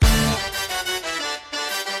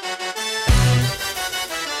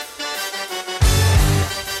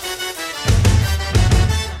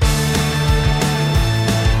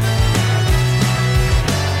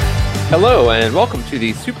Hello, and welcome to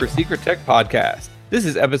the Super Secret Tech Podcast. This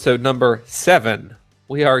is episode number 7.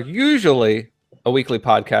 We are usually a weekly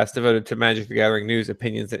podcast devoted to Magic the Gathering news,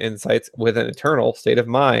 opinions, and insights with an eternal state of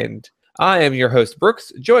mind. I am your host,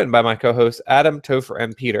 Brooks, joined by my co-hosts, Adam, Topher,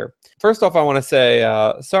 and Peter. First off, I want to say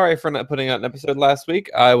sorry for not putting out an episode last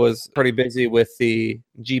week. I was pretty busy with the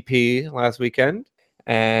GP last weekend,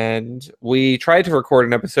 and we tried to record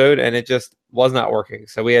an episode, and it just was not working.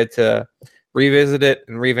 So we had to revisit it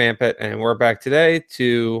and revamp it, and we're back today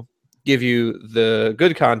to give you the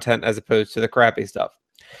good content as opposed to the crappy stuff.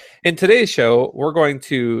 In today's show, we're going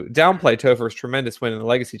to downplay Topher's tremendous win in the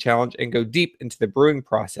Legacy Challenge and go deep into the brewing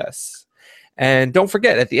process. And don't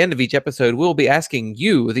forget, at the end of each episode, we'll be asking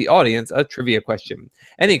you, the audience, a trivia question.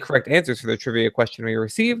 Any correct answers for the trivia question we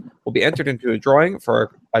receive will be entered into a drawing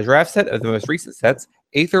for a draft set of the most recent sets,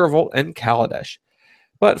 Aether Revolt and Kaladesh.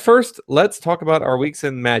 But first, let's talk about our weeks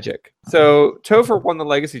in Magic. So, Topher won the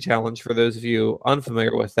Legacy Challenge, for those of you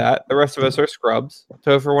unfamiliar with that. The rest of us are scrubs.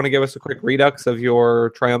 Topher, want to give us a quick redux of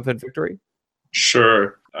your triumphant victory?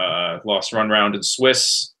 Sure. Lost one round in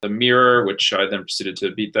Swiss, the Mirror, which I then proceeded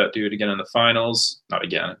to beat that dude again in the finals. Not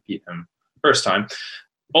again, beat him first time.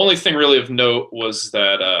 Only thing really of note was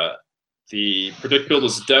that the Predict build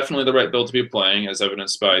was definitely the right build to be playing, as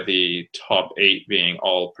evidenced by the top 8 being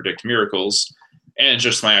all Predict Miracles. And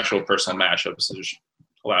just my actual personal matchups, which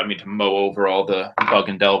allowed me to mow over all the Bug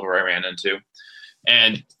and Delver I ran into.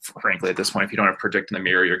 And frankly, at this point, if you don't have Predict in the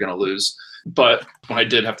Mirror, you're going to lose. But when I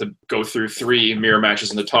did have to go through 3 Mirror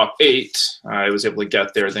matches in the top 8, I was able to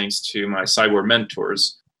get there thanks to my Sideboard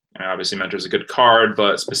Mentors. And obviously, Mentor's a good card,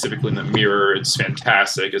 but specifically in the Mirror, it's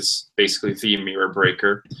fantastic. It's basically the Mirror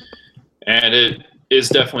Breaker. And it is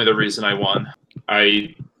definitely the reason I won.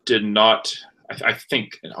 I did not... I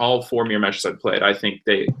think in all 4 Mirror matches I played, I think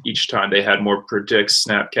each time they had more Predicts,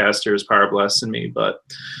 Snapcasters, Power Blasts than me, but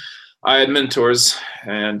I had Mentors,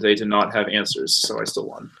 and they did not have answers, so I still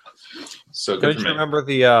won. So good. Don't you remember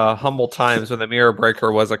the humble times when the Mirror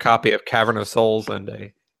Breaker was a copy of Cavern of Souls and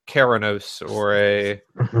a Keranos or a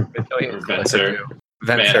Venser?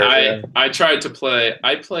 Man, I tried to play.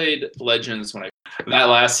 I played Legends that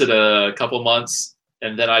lasted a couple months.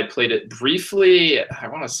 And then I played it briefly, I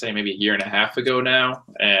want to say maybe a year and a half ago now,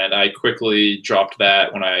 and I quickly dropped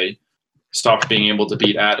that when I stopped being able to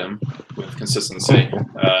beat Adam with consistency.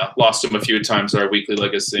 Lost him a few times at our weekly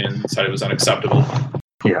Legacy and decided it was unacceptable.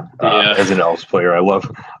 Yeah. As an Elves player, I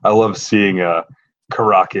love seeing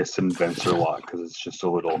Karakas and Venser lock because it's just a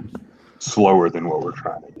little slower than what we're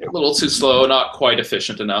trying to do. A little too slow, not quite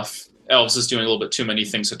efficient enough. Elves is doing a little bit too many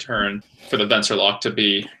things a turn for the Venser lock to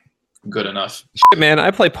be good enough. Shit, man, I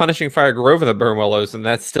play Punishing Fire Grove in the Burnwillows, and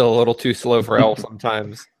that's still a little too slow for Elf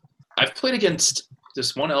sometimes. I've played against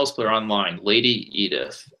this one Elves player online, Lady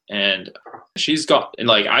Edith, and she's got, and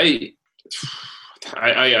like, I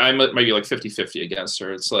might be like 50-50 against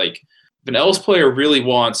her. It's like, if an Elves player really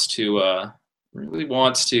wants to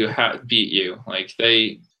beat you, like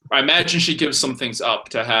I imagine she gives some things up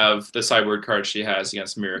to have the sideboard cards she has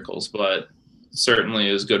against Miracles, but certainly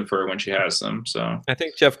is good for her when she has them. So I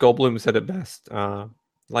think Jeff Goldblum said it best.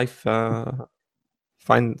 Life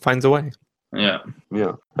finds a way. Yeah.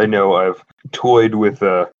 I know I've toyed with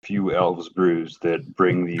a few Elves brews that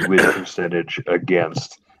bring the win percentage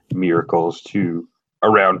against Miracles to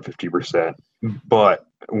around 50%. But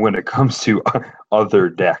when it comes to other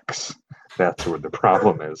decks, that's where the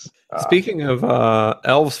problem is. Speaking of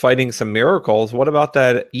Elves fighting some Miracles, what about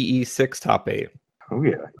that EE6 top 8? Oh,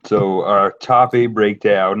 yeah. So our top 8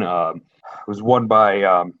 breakdown was won by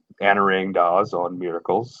Anarang Das on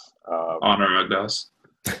Miracles. Anarang Das.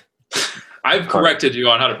 I've corrected you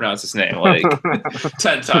on how to pronounce his name like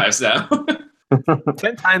 10 times now.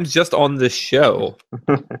 10 times just on this show.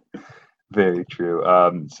 Very true.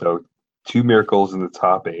 So 2 Miracles in the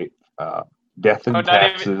top 8. Death and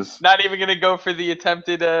Taxes. Not even going to go for the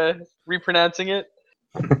attempted repronouncing it?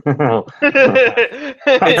 It's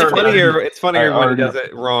funnier when he does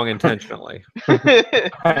it wrong intentionally.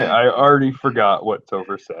 I already forgot what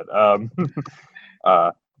Topher said.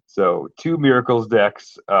 So 2 Miracles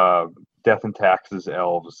decks, Death and Taxes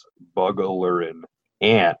Elves, Bug Allurin,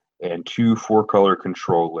 Ant, and 2 4-color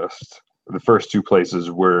control lists. The first 2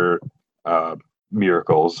 places were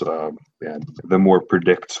Miracles, and the more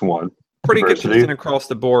Predicts one. Pretty consistent across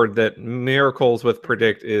the board that Miracles with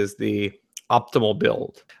Predict is the optimal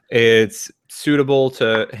build. It's suitable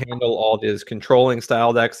to handle all these controlling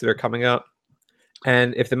style decks that are coming up.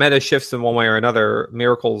 And if the meta shifts in one way or another,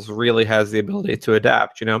 Miracles really has the ability to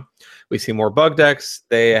adapt. You know, we see more bug decks,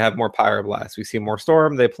 they have more Pyroblast. We see more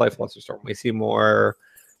Storm, they play Flusterstorm. We see more,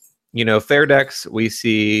 fair decks, we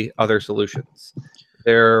see other solutions.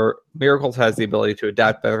 Their Miracles has the ability to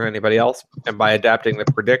adapt better than anybody else, and by adapting the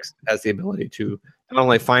predicts, has the ability to not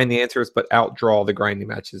only find the answers but outdraw the grinding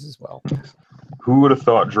matches as well. Who would have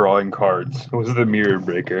thought drawing cards was the mirror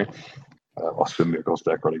breaker? Also, Miracles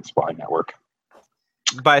deck running Spy Network.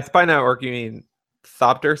 By Spy Network, you mean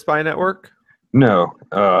Thopter Spy Network? No,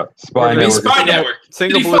 Spy Network. Spy Network.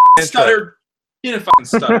 Single Did he blue fucking stutter? He didn't fucking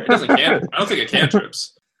stutter. It doesn't can. I don't think it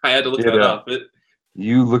cantrips. I had to look that up.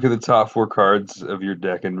 You look at the top 4 cards of your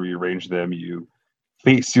deck and rearrange them. You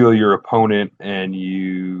fate seal your opponent, and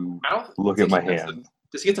you look at my hand.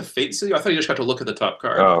 Does he get to fate seal you? I thought you just got to look at the top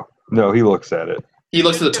card. Oh, no, he looks at it. He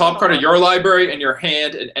looks at the top card of your library and your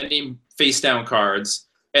hand and any face down cards,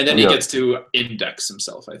 and then he gets to index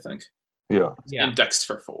himself, I think. Yeah. Index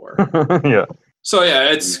for 4. Yeah. So,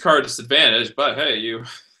 yeah, it's card disadvantage, but hey, you.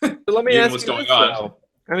 Let me ask what's you going this, on. though.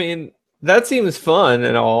 I mean, that seems fun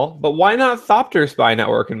and all, but why not Thopter Spy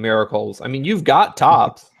Network and Miracles? I mean, you've got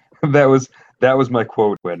tops. That was my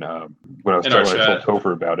quote when I was In our telling chat.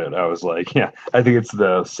 Topher about it. I was like, yeah, I think it's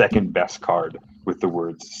the second best card with the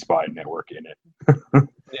words Spy Network in it.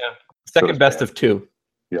 Yeah. Second best of 2.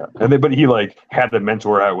 Yeah, and but he had the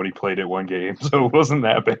mentor out when he played it one game, so it wasn't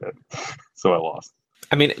that bad. So I lost.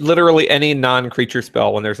 I mean, literally any non-creature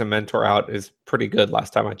spell when there's a mentor out is pretty good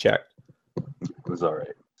last time I checked. It was all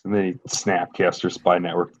right. And then he Snapcaster Spy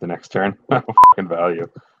Network the next turn. Fucking value.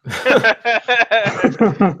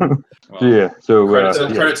 Yeah. So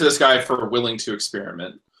credit to this guy for willing to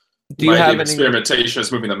experiment. Do you have any experimentation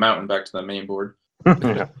is moving the mountain back to the main board?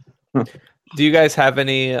 Yeah. Do you guys have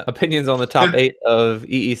any opinions on the top 8 of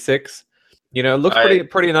EE6? You know, it looks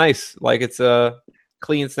pretty nice. Like it's a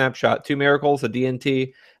clean snapshot. 2 Miracles, a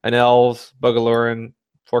DNT, an Elves, Bogalurin,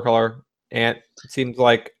 4-color Ant. It seems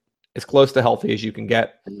like as close to healthy as you can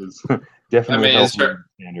get. It was definitely standard.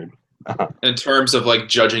 In terms of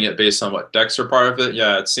judging it based on what decks are part of it,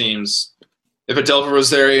 yeah, it seems if a Delver was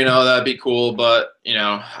there, that'd be cool. But you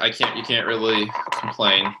can't really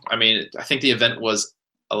complain. I mean, I think the event was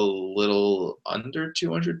a little under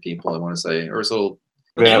 200 people, I want to say, or it was a little.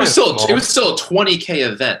 It was still a 20K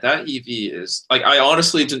event. That EV is I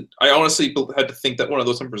honestly had to think that one of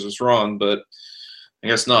those numbers was wrong, but I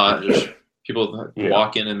guess not. Just people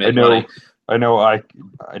walk in and make money. I know. I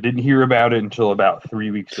didn't hear about it until about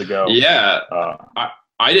 3 weeks ago. Yeah,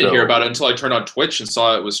 I didn't hear about it until I turned on Twitch and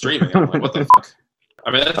saw it was streaming. I'm like, what the fuck?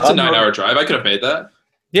 I mean, that's a 9-hour drive. I could have made that.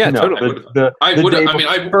 Yeah, totally. I would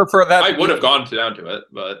have gone down to it,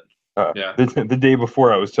 but yeah. The day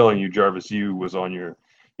before I was telling you, Jarvis, you was on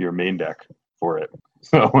your main deck for it.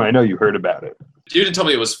 So I know you heard about it. You didn't tell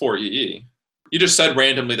me it was 4 EE. You just said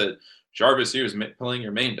randomly that Jarvis, you was playing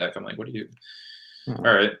your main deck. I'm like, what are you? All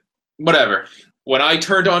right, whatever. When I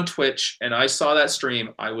turned on Twitch and I saw that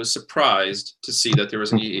stream, I was surprised to see that there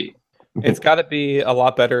was an EE. It's got to be a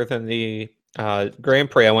lot better than the Grand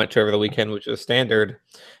Prix I went to over the weekend, which was standard,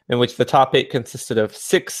 in which the top 8 consisted of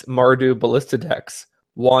 6 Mardu Ballista decks,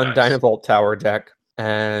 1 Dynavolt Tower deck,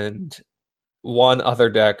 and 1 other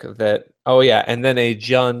deck and then a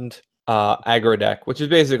Jund aggro deck, which is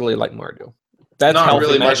basically like Mardu. That's not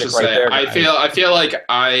really much to say. There, I feel like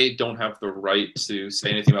I don't have the right to say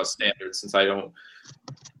anything about standards since I don't.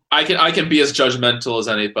 I can be as judgmental as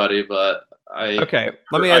anybody, but okay.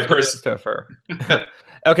 Let me ask you this, Topher.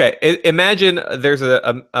 Okay, imagine there's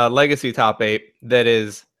a legacy top 8 that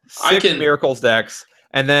is 6 Miracles decks,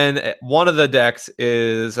 and then one of the decks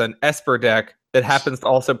is an Esper deck that happens to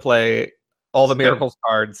also play all the Miracles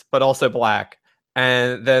cards, but also black,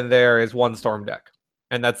 and then there is 1 Storm deck,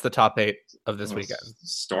 and that's the top 8 of this weekend.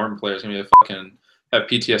 Storm players gonna be fucking have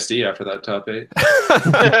PTSD after that top 8.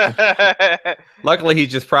 Luckily, he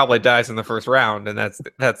just probably dies in the first round, and that's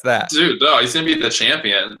that. Dude, no, he's gonna be the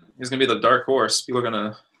champion. He's gonna be the dark horse. People are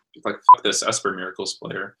gonna be like, fuck this Esper Miracles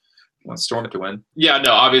player. He wants Storm to win. Yeah,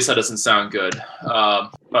 no, obviously that doesn't sound good.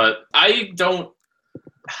 But I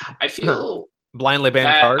feel blindly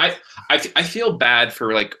banned cards. I feel bad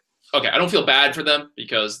for I don't feel bad for them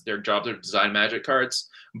because their jobs are to design Magic cards,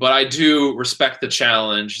 but I do respect the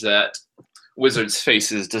challenge that Wizards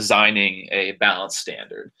faces designing a balanced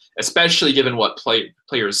standard, especially given what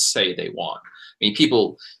players say they want. I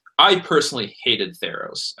mean, I personally hated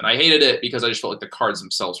Theros, and I hated it because I just felt like the cards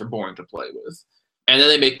themselves were boring to play with. And then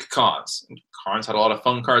they make Khans. And Khans had a lot of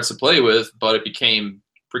fun cards to play with, but it became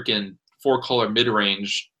freaking 4-color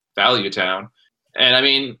mid-range value town. And I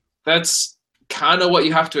mean, that's kind of what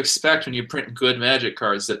you have to expect when you print good Magic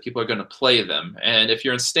cards, that people are going to play them. And if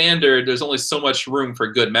you're in Standard, there's only so much room for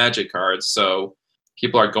good Magic cards, so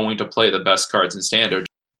people are going to play the best cards in Standard.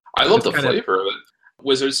 I love the flavor of it.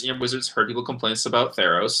 Wizards heard people complaints about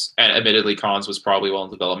Theros, and admittedly, Khans was probably well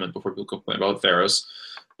in development before people complained about Theros.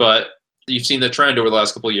 But you've seen the trend over the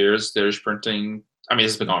last couple of years. There's printing. I mean,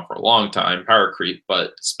 this has been on for a long time, power creep,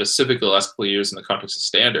 but specifically the last couple of years in the context of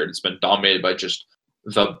Standard, it's been dominated by just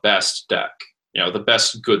the best deck. The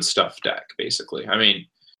best good stuff deck, basically. I mean,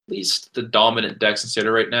 at least the dominant decks in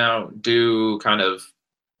Standard right now do kind of.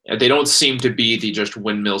 They don't seem to be the just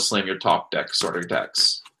windmill slam your top deck sort of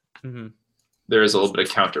decks. Mm-hmm. There is a little bit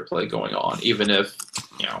of counterplay going on, even if,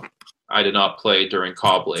 I did not play during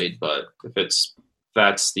Cobblade, but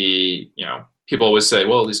that's the, people always say,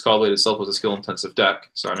 well, at least Cobblade itself was a skill-intensive deck.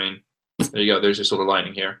 So, I mean, there you go. There's your silver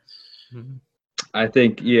lining here. Mm-hmm. I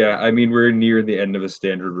think, we're near the end of a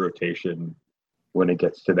Standard rotation. When it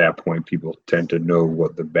gets to that point, people tend to know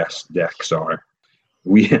what the best decks are.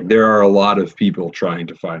 There are a lot of people trying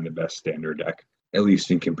to find the best Standard deck, at least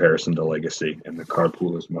in comparison to Legacy, and the card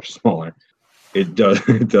pool is much smaller. It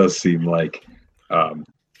does seem like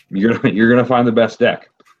you're gonna find the best deck,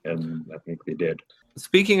 and I think they did.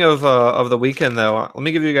 Speaking of the weekend, though, let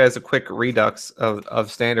me give you guys a quick redux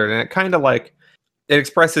of Standard, and it kind of it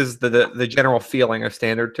expresses the general feeling of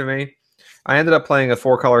Standard to me. I ended up playing a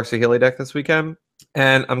 4-color Saheeli deck this weekend,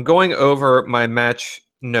 and I'm going over my match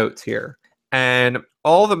notes here, and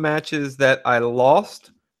all the matches that I lost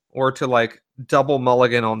were to double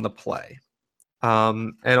mulligan on the play.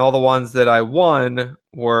 And all the ones that I won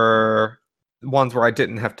were ones where I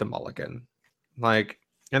didn't have to mulligan.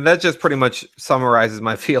 And that just pretty much summarizes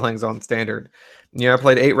my feelings on Standard. I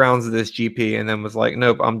played 8 rounds of this GP and then was like,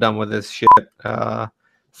 nope, I'm done with this shit.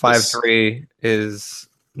 5-3 is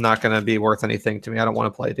not going to be worth anything to me. I don't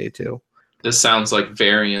want to play day 2. This sounds like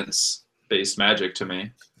variance-based Magic to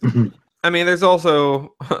me. I mean, there's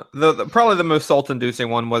also probably the most salt-inducing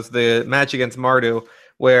one was the match against Mardu,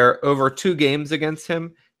 where over 2 games against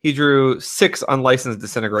him, he drew 6 unlicensed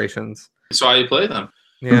disintegrations. That's why you play them.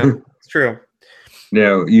 Yeah, it's true.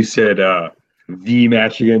 Now, you said the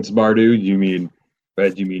match against Mardu. Do you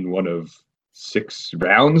mean one of 6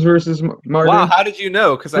 rounds versus Mardu? Wow, how did you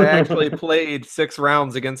know? Because I actually played 6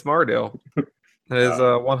 rounds against Mardu. That is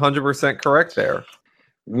 100% correct there.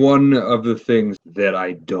 One of the things that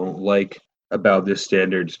I don't like about this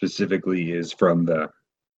Standard specifically is from the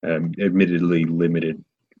admittedly limited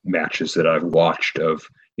matches that I've watched of,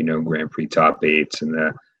 Grand Prix top 8s and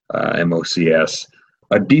the MOCS,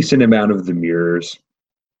 a decent amount of the mirrors,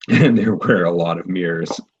 and there were a lot of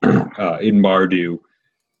mirrors in Mardu.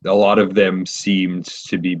 A lot of them seemed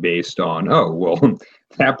to be based on,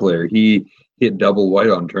 that player, he hit double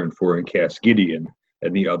white on turn 4 and cast Gideon,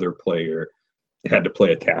 and the other player had to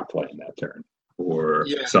play a tap land that turn, or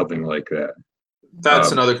something like that.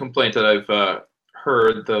 That's another complaint that I've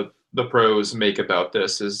heard the pros make about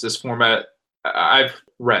this format. I've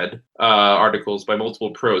read articles by multiple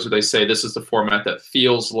pros where they say this is the format that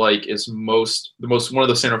feels like is one of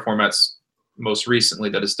the Standard formats most recently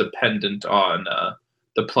that is dependent on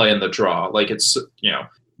the play and the draw. It's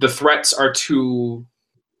the threats are too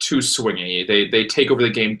swingy. They take over the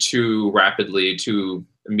game too rapidly, too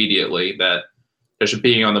immediately, that just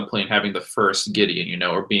being on the plane, having the first Gideon,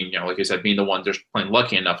 or being, like I said, being the one just playing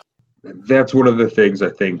lucky enough. That's one of the things I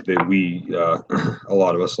think that we, a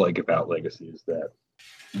lot of us like about Legacy is that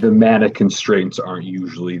the mana constraints aren't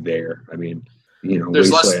usually there. I mean,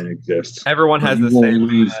 Wasteland exists. Everyone has the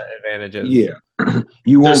same advantages. Yeah.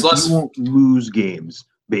 You won't lose games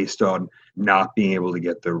based on not being able to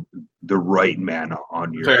get the right mana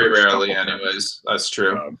on your very rarely anyways. That's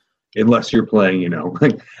true. Unless you're playing,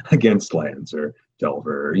 against lands or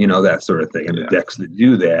Delver, that sort of thing. And the decks that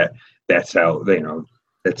do that, that's how they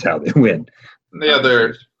win. The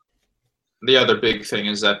other big thing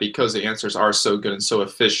is that because the answers are so good and so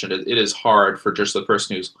efficient, it is hard for just the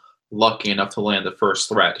person who's lucky enough to land the first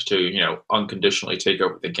threat to, unconditionally take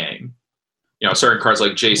over the game. Certain cards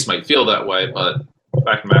like Jace might feel that way, but the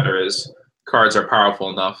fact of the matter is cards are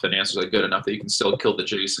powerful enough and answers are good enough that you can still kill the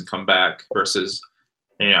Jace and come back versus,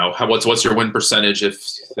 what's your win percentage if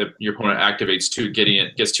your opponent activates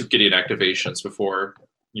gets 2 Gideon activations before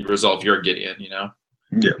you resolve your Gideon,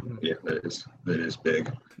 Yeah, that is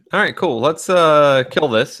big. All right, cool. Let's kill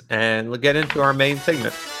this and get into our main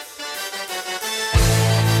segment.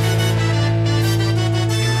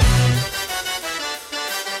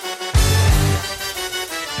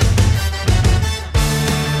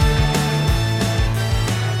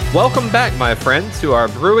 Welcome back, my friends, to our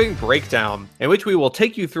brewing breakdown, in which we will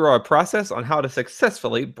take you through our process on how to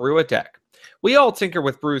successfully brew a deck. We all tinker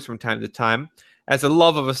with brews from time to time, as the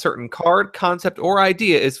love of a certain card, concept, or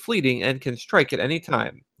idea is fleeting and can strike at any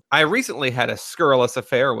time. I recently had a scurrilous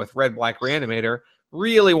affair with Red Black Reanimator,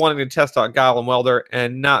 really wanting to test out Goblin Welder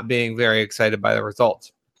and not being very excited by the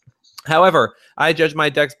results. However, I judge my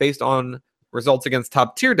decks based on results against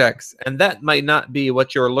top tier decks, and that might not be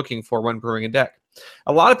what you're looking for when brewing a deck.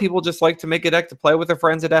 A lot of people just like to make a deck to play with their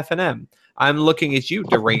friends at F&M. I'm looking at you,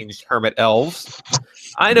 deranged hermit elves.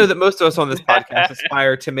 I know that most of us on this podcast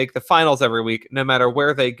aspire to make the finals every week, no matter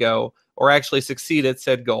where they go, or actually succeed at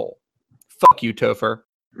said goal. Fuck you, Topher.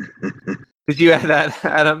 Did you add that,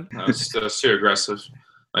 Adam? No, it's too aggressive.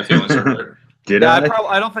 My feelings are hurt. Did Yeah,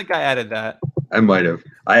 I? I don't think I added that. I might have.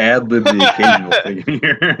 I ad-libbed the occasional thing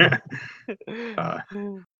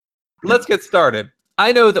here. Let's get started.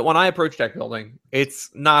 I know that when I approach deck building, it's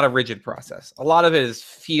not a rigid process. A lot of it is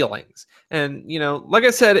feelings. And, you know, like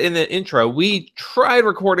I said in the intro, we tried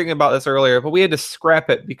recording about this earlier, but we had to scrap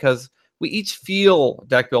it because we each feel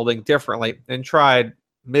deck building differently and tried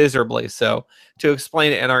miserably so to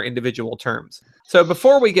explain it in our individual terms. So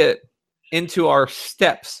before we get into our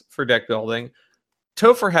steps for deck building,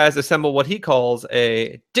 Topher has assembled what he calls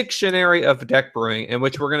a dictionary of deck brewing, in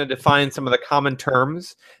which we're going to define some of the common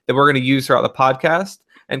terms that we're going to use throughout the podcast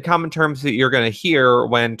and common terms that you're going to hear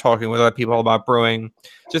when talking with other people about brewing,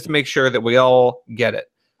 just to make sure that we all get it.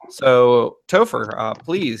 So, Topher,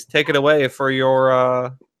 please take it away for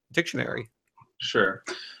your dictionary. Sure.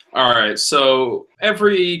 All right. So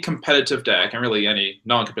every competitive deck, and really any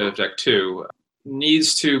non-competitive deck too,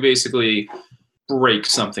 needs to basically break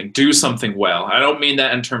something, do something well. I don't mean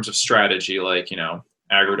that in terms of strategy, like, you know,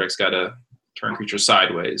 aggro decks got to turn creatures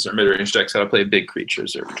sideways, or mid-range decks got to play big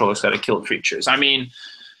creatures, or control decks got to kill creatures. I mean,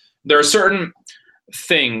 there are certain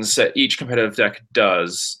things that each competitive deck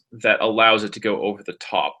does that allows it to go over the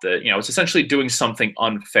top, that, you know, it's essentially doing something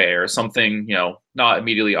unfair, something, you know, not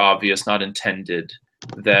immediately obvious, not intended,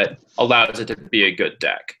 that allows it to be a good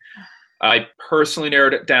deck. I personally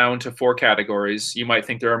narrowed it down to 4 categories. You might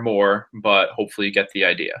think there are more, but hopefully you get the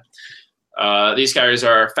idea. These guys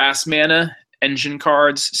are fast mana, engine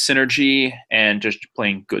cards, synergy, and just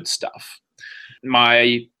playing good stuff.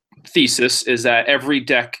 My thesis is that every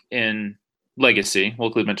deck in Legacy, we'll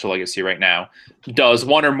include Mental Legacy right now, does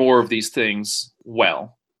one or more of these things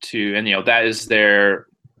well. And you know, that is their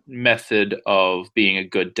method of being a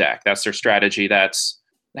good deck. That's their strategy. That's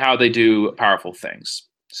how they do powerful things.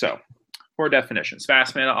 So, 4 definitions.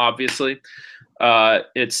 Fast mana, obviously.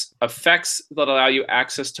 It's effects that allow you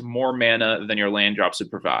access to more mana than your land drops would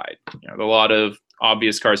provide. You know, there are a lot of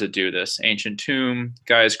obvious cards that do this. Ancient Tomb,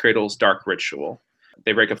 Gaia's Cradle's Dark Ritual.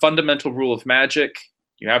 They break a fundamental rule of Magic.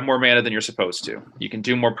 You have more mana than you're supposed to. You can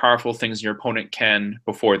do more powerful things than your opponent can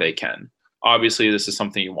before they can. Obviously, this is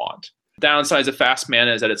something you want. Downsides of fast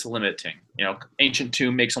mana is that it's limiting. You know, Ancient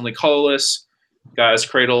Tomb makes only colorless. Gaia's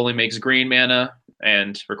Cradle only makes green mana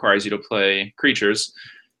and requires you to play creatures.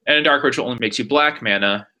 And Dark Ritual only makes you black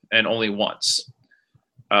mana and only once.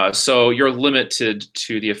 So you're limited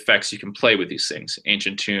to the effects you can play with these things.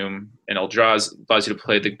 Ancient Tomb and Eldrazi allows you to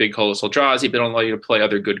play the big colorless Eldrazi, but don't allow you to play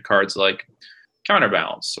other good cards like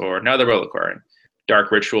Counterbalance or Another Reliquary.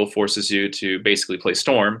 Dark Ritual forces you to basically play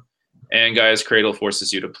Storm, and Gaia's Cradle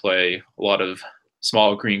forces you to play a lot of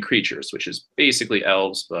small green creatures, which is basically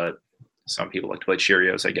elves, but some people like to play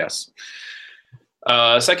Cheerios, I guess.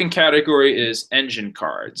 Second category is engine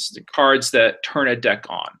cards, the cards that turn a deck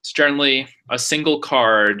on. It's generally a single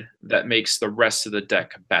card that makes the rest of the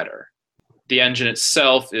deck better. The engine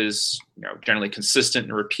itself is, you know, generally consistent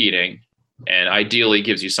and repeating, and ideally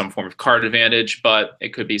gives you some form of card advantage, but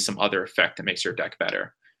it could be some other effect that makes your deck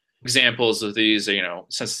better. Examples of these are, you know,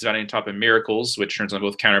 Sensitivity on top of Miracles, which turns on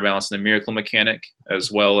both Counterbalance and the Miracle mechanic,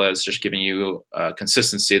 as well as just giving you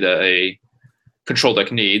consistency that a control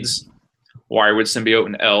deck needs. Wirewood Symbiote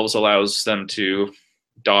and Elves allows them to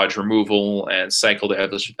dodge removal and cycle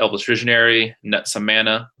the Elvish Visionary, net some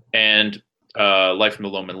mana, and Life from the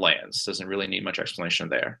Loam and Lands. Doesn't really need much explanation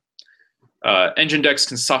there. Engine decks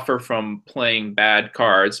can suffer from playing bad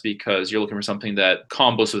cards because you're looking for something that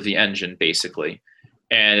combos with the engine, basically.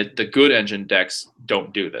 And the good engine decks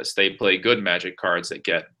don't do this. They play good Magic cards that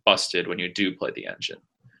get busted when you do play the engine.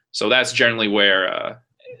 So that's generally where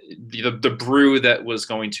the brew that was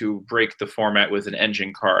going to break the format with an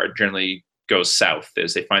engine card generally goes south,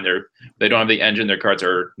 is they find they don't have the engine, their cards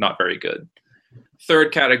are not very good.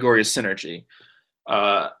 Third category is synergy.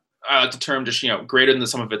 The term just, you know, greater than the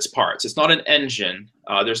sum of its parts. It's not an engine.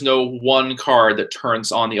 There's no one card that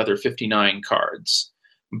turns on the other 59 cards,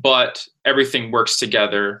 but everything works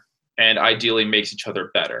together and ideally makes each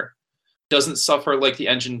other better. Doesn't suffer like the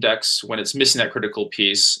engine decks when it's missing that critical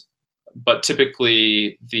piece, but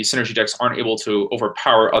typically the synergy decks aren't able to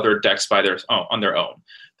overpower other decks on their own.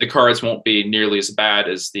 The cards won't be nearly as bad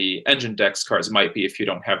as the engine decks cards might be if you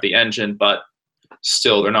don't have the engine, but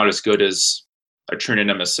still they're not as good as a True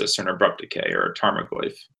Nemesis or an Abrupt Decay or a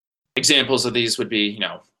Tarmogoyf. Examples of these would be,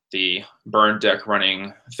 the Burn deck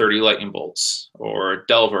running 30 Lightning Bolts, or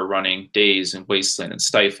Delver running Daze and Wasteland and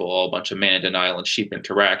Stifle, all a bunch of Mana Denial and Cheap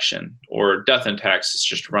Interaction, or Death and Tax is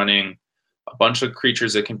just running a bunch of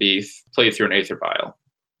creatures that can be played through an Aether Vial.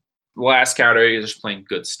 The last category is just playing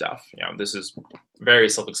good stuff. This is very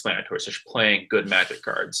self-explanatory. It's just playing good Magic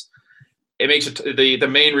cards. It makes it the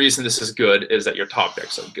main reason this is good is that your top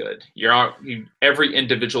decks are good. Every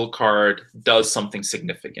individual card does something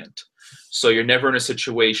significant, so you're never in a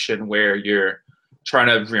situation where you're trying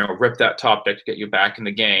to rip that top deck to get you back in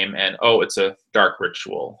the game. And it's a Dark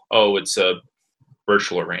Ritual. It's a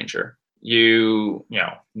Virtual Arranger. No,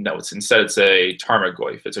 it's a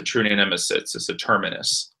Tarmogoyf. It's a True Nemesis. It's a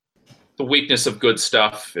Terminus. The weakness of good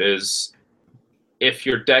stuff is if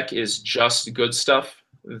your deck is just good stuff,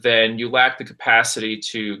 then you lack the capacity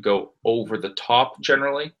to go over the top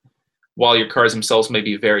generally. While your cards themselves may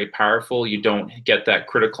be very powerful, you don't get that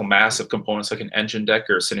critical mass of components like an engine deck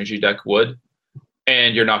or a synergy deck would.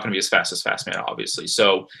 And you're not going to be as fast mana, obviously.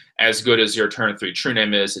 So as good as your turn 3 True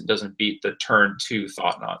Name is, it doesn't beat the turn 2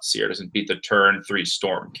 Thought-Knot Seer, doesn't beat the turn 3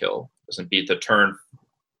 Storm Kill, doesn't beat the turn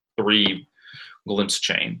 3 Glimpse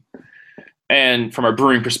Chain. And from a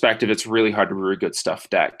brewing perspective, it's really hard to brew a good stuff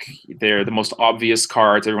deck. They're the most obvious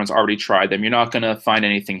cards. Everyone's already tried them. You're not going to find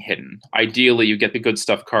anything hidden. Ideally, you get the good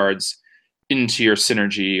stuff cards into your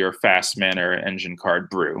synergy or fast mana or engine card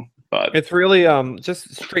brew. But it's really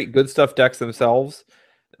just straight good stuff decks themselves.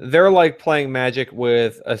 They're like playing Magic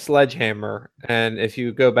with a sledgehammer. And if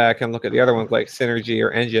you go back and look at the other ones like synergy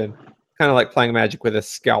or engine, kind of like playing Magic with a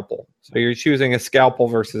scalpel. So you're choosing a scalpel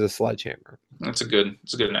versus a sledgehammer. That's a good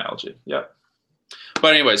analogy. Yeah.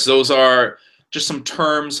 But anyways, those are just some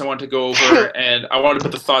terms I want to go over, and I want to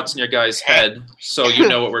put the thoughts in your guys' head so you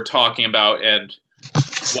know what we're talking about and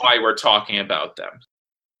why we're talking about them.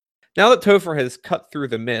 Now that Topher has cut through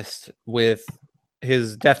the mist with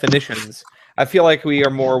his definitions, I feel like we are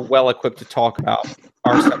more well-equipped to talk about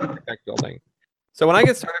our separate deck building. So when I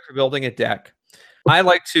get started for building a deck, I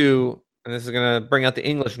like to, and this is going to bring out the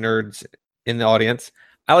English nerds in the audience,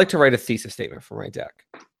 I like to write a thesis statement for my deck.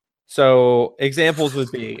 So examples would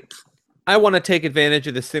be, I want to take advantage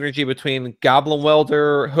of the synergy between Goblin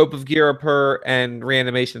Welder, Hope of Girapur, and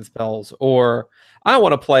reanimation spells. Or I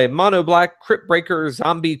want to play Mono Black Crypt Breaker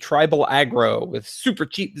Zombie Tribal Aggro with super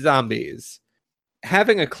cheap zombies.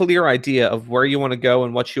 Having a clear idea of where you want to go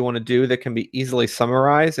and what you want to do that can be easily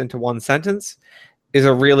summarized into one sentence is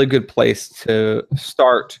a really good place to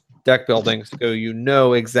start deck building, so you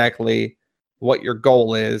know exactly what your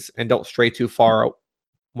goal is and don't stray too far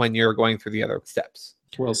when you're going through the other steps.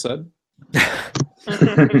 Well said.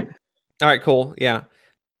 All right, cool. Yeah.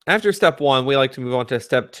 After step 1, we like to move on to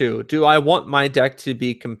step 2. Do I want my deck to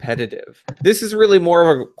be competitive? This is really more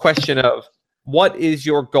of a question of what is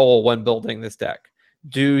your goal when building this deck?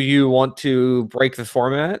 Do you want to break the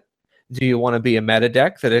format? Do you want to be a meta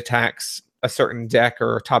deck that attacks a certain deck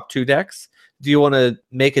or top 2 decks? Do you want to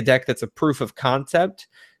make a deck that's a proof of concept?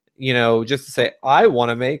 Just to say, I want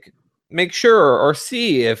to make sure or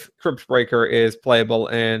see if Crypt Breaker is playable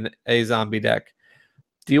in a zombie deck.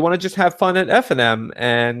 Do you want to just have fun at F&M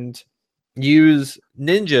and use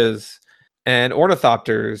ninjas and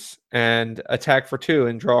ornithopters and attack for 2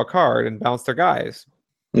 and draw a card and bounce their guys?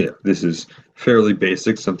 Yeah, this is fairly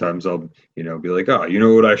basic. Sometimes I'll, be like,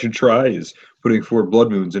 what I should try is putting 4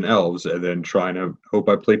 Blood Moons and Elves and then trying to hope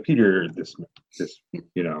I play Peter this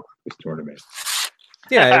tournament.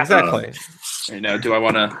 Yeah, exactly. Do I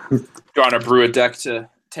want to brew a deck to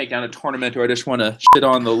take down a tournament, or I just want to shit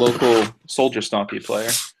on the local Soldier Stompy player?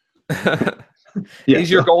 Is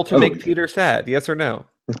your goal to make Peter sad? Yes or no?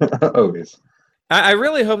 Always. I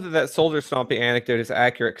really hope that Soldier Stompy anecdote is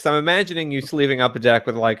accurate, because I'm imagining you sleeving up a deck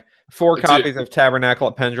with like 4 copies of Tabernacle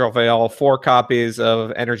at Pendrell Vale, 4 copies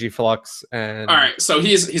of Energy Flux, and all right. So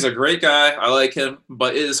he's a great guy. I like him,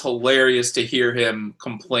 but it is hilarious to hear him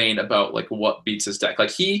complain about like what beats his deck.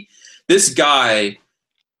 Like this guy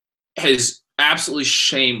is absolutely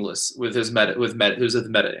shameless with his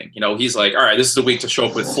metaing. He's like, all right, this is the week to show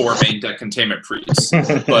up with 4 main deck containment priests,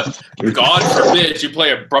 but God forbid you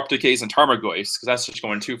play Abrupt Decays and Tarmogoyfs, because that's just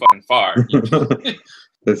going too fucking far.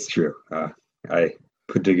 That's true. I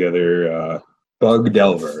put together Bug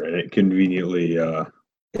Delver, and it conveniently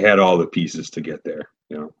had all the pieces to get there.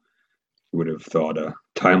 Would have thought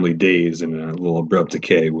Timely Days and a little Abrupt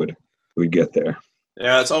Decay would get there.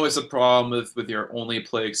 Yeah, it's always a problem with your only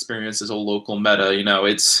play experience as a local meta. You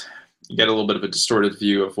get a little bit of a distorted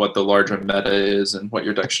view of what the larger meta is and what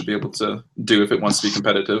your deck should be able to do if it wants to be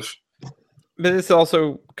competitive. But this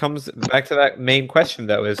also comes back to that main question,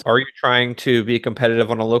 though, is are you trying to be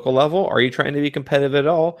competitive on a local level? Are you trying to be competitive at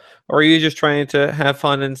all? Or are you just trying to have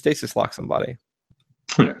fun and stasis lock somebody?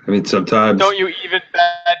 I mean, sometimes. Don't you even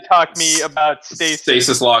bad talk me about stasis.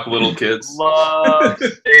 Stasis lock little kids. Love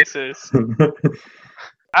stasis.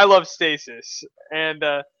 I love stasis. And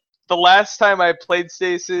the last time I played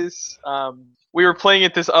stasis, we were playing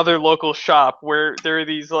at this other local shop where there were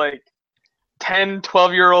these like 10,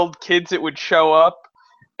 12-year-old kids that would show up,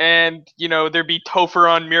 and there'd be Topher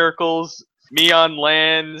on Miracles, me on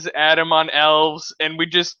Lands, Adam on Elves, and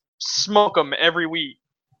we'd just smoke them every week.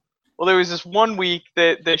 Well, there was this one week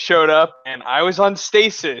that they showed up, and I was on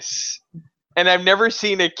Stasis, and I've never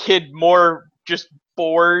seen a kid more just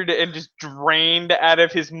bored and just drained out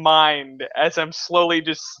of his mind as I'm slowly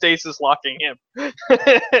just Stasis locking him.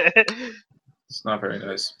 It's not very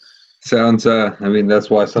nice. Sounds, I mean,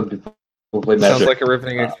 that's why some people play Magic. Sounds like a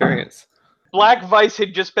riveting experience. Black Vice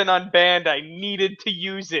had just been unbanned. I needed to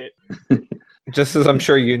use it. Just as I'm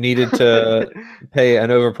sure you needed to pay an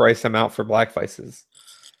overpriced amount for Black Vices.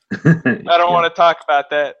 I don't want to talk about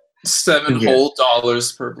that. $7 whole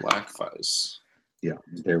dollars per Black Vice. Yeah,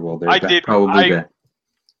 they're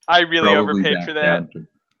I really overpaid for that.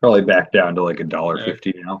 Probably back down to like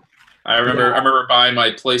 $1.50 now. I remember buying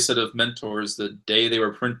my playset of Mentors the day they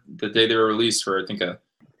were released for I think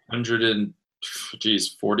 $40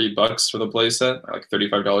 for the playset, like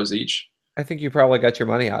 $35 each. I think you probably got your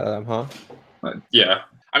money out of them, huh? Yeah.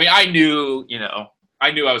 I mean, I knew I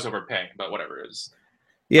was overpaying, but whatever it is.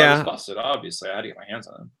 Yeah. I was busted, obviously. I had to get my hands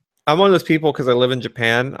on them. I'm one of those people because I live in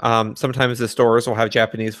Japan. Sometimes the stores will have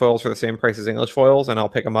Japanese foils for the same price as English foils, and I'll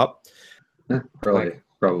pick them up.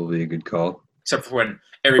 Probably a good call. Except for when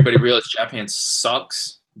everybody realized Japan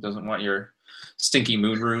sucks, doesn't want your stinky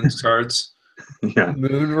Moon Runes cards. Yeah.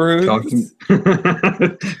 Moon Runes?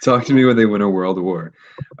 Talk to me when they win a world war.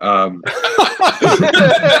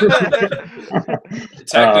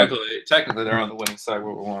 Technically, they're on the winning side of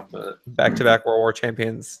World War I, but back-to-back World War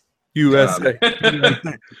champions. USA.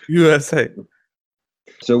 USA.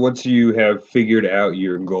 So once you have figured out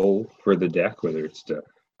your goal for the deck, whether it's to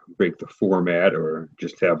break the format or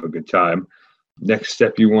just have a good time, next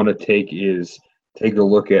step you want to take is take a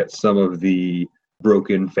look at some of the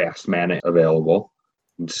broken fast mana available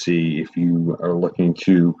and see if you are looking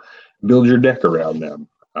to build your deck around them.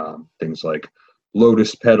 Things like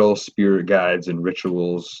Lotus Petal, Spirit Guides, and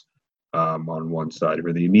Rituals on one side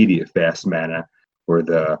for the immediate fast mana, or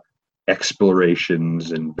the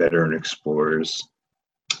Explorations and Veteran Explorers.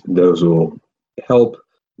 Those will help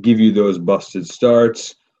give you those busted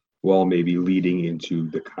starts while maybe leading into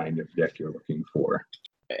the kind of deck you're looking for.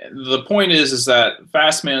 The point is that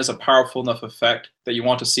fast mana is a powerful enough effect that you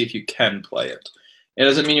want to see if you can play it. It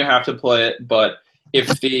doesn't mean you have to play it, but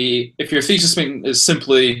if your thesis is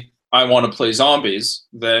simply I want to play zombies,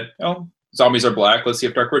 then zombies are black. Let's see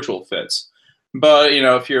if Dark Ritual fits. But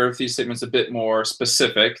if your thesis statement's a bit more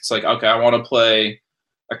specific, it's like, okay, I want to play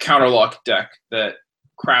a counterlock deck that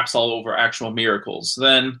craps all over actual miracles.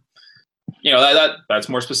 Then that's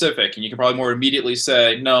more specific, and you can probably more immediately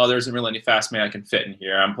say, no, there isn't really any fast mana I can fit in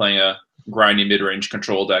here. I'm playing a grindy mid-range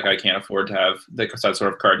control deck. I can't afford to have that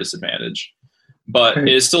sort of card disadvantage. But it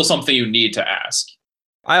is still something you need to ask.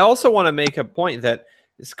 I also want to make a point that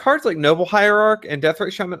cards like Noble Hierarch and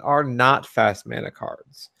Deathrite Shaman are not fast mana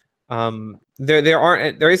cards.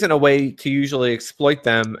 There isn't a way to usually exploit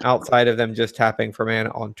them outside of them just tapping for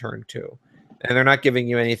mana on turn 2. And they're not giving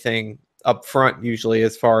you anything up front usually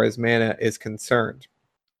as far as mana is concerned.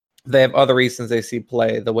 They have other reasons they see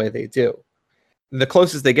play the way they do. The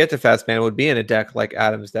closest they get to fast mana would be in a deck like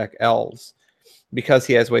Adam's deck, Elves, because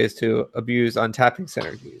he has ways to abuse untapping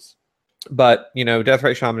synergies. But,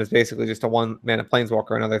 Deathrite Shaman is basically just a 1-mana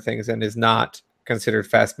planeswalker and other things, and is not considered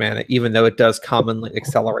fast mana, even though it does commonly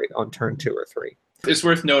accelerate on turn 2 or 3. It's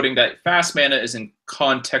worth noting that fast mana is in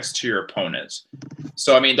context to your opponent.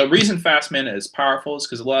 So, the reason fast mana is powerful is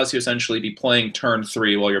because it allows you to essentially be playing turn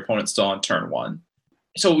 3 while your opponent's still on turn 1.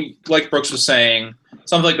 So, like Brooks was saying,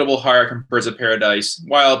 something like Noble Hierarch and Birds of Paradise,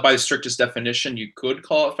 while by the strictest definition you could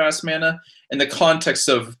call it fast mana, in the context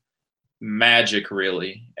of Magic,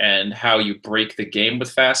 really, and how you break the game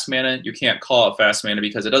with fast mana, you can't call it fast mana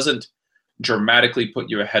because it doesn't dramatically put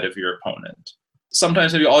you ahead of your opponent.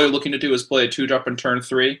 Sometimes maybe all you're looking to do is play a 2-drop in turn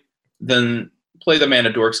 3, then play the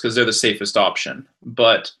Mana Dorks because they're the safest option.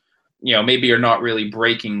 But, maybe you're not really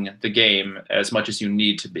breaking the game as much as you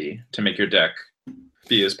need to be to make your deck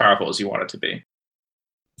be as powerful as you want it to be.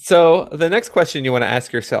 So the next question you want to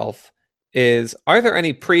ask yourself is, are there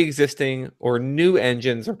any pre-existing or new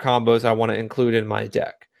engines or combos I want to include in my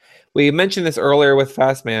deck? We mentioned this earlier with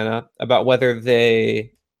Fast Mana about whether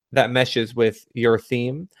that meshes with your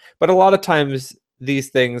theme, but a lot of times these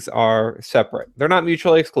things are separate. They're not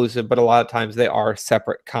mutually exclusive, but a lot of times they are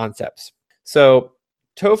separate concepts. So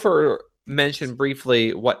Topher mentioned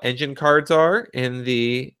briefly what engine cards are in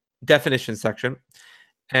the definition section,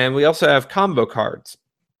 and we also have combo cards.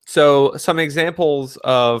 So some examples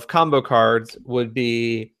of combo cards would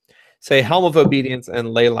be, say, Helm of Obedience and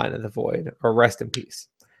Leyline of the Void, or Rest in Peace.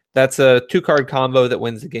 That's a 2-card combo that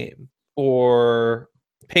wins the game. Or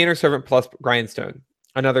Painter Servant plus Grindstone,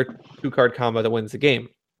 another 2-card combo that wins the game.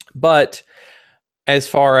 But as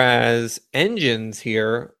far as engines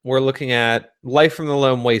here, we're looking at Life from the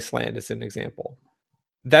Lone Wasteland as an example.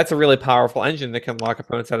 That's a really powerful engine that can lock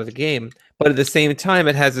opponents out of the game. But at the same time,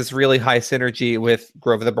 it has this really high synergy with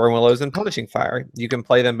Grove of the Burn Willows and Punishing Fire. You can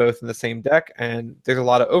play them both in the same deck, and there's a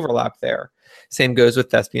lot of overlap there. Same goes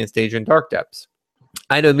with Thespian Stage and Dark Depths.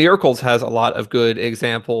 I know Miracles has a lot of good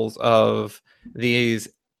examples of these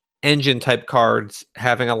engine-type cards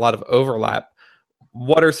having a lot of overlap.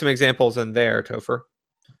 What are some examples in there, Topher?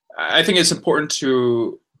 I think it's important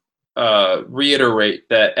to reiterate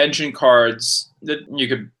that engine cards, that you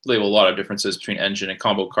could label a lot of differences between engine and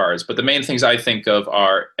combo cards, but the main things I think of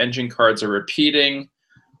are engine cards are repeating,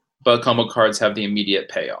 but combo cards have the immediate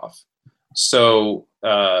payoff. So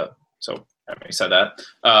having said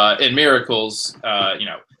that, in Miracles,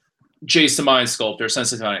 Jace the Mind Sculptor,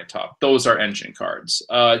 Sensitive on top, those are engine cards.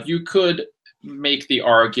 You could make the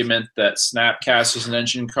argument that Snapcast is an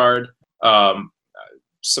engine card.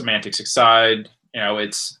 Semantics aside,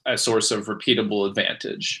 it's a source of repeatable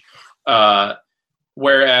advantage.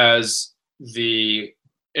 Whereas the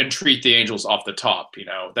Entreat the Angels off the top,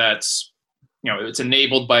 that's, it's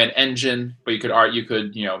enabled by an engine, but you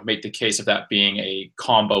could make the case of that being a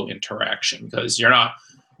combo interaction, because you're not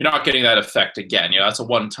getting that effect again. That's a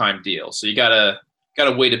one-time deal. So you gotta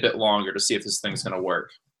wait a bit longer to see if this thing's gonna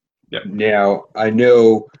work. Yep. Now, I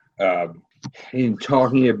know in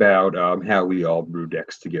talking about how we all brew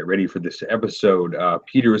decks to get ready for this episode,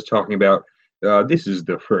 Peter was talking about this is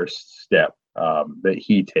the first step that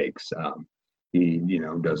he takes. He,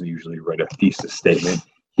 doesn't usually write a thesis statement.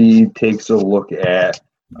 He takes a look at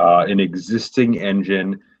an existing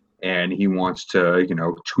engine, and he wants to,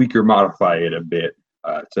 tweak or modify it a bit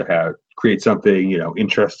to create something,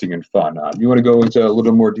 interesting and fun. You want to go into a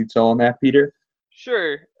little more detail on that, Peter?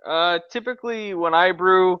 Sure. Typically, when I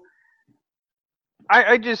brew,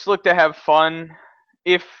 I just look to have fun.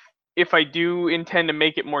 If I do intend to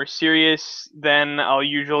make it more serious, then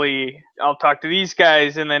I'll talk to these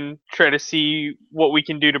guys and then try to see what we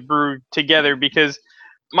can do to brew together. Because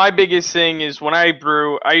my biggest thing is when I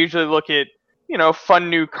brew, I usually look at fun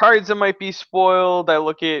new cards that might be spoiled. I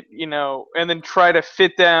look at and then try to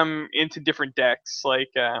fit them into different decks.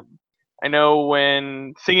 Like I know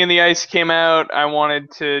when Thing in the Ice came out, I wanted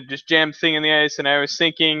to just jam Thing in the Ice, and I was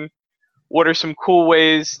thinking, what are some cool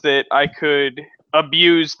ways that I could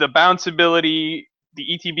abuse the bounce ability, the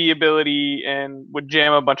ETB ability, and would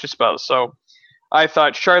jam a bunch of spells. So I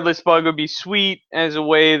thought Shardless Bug would be sweet as a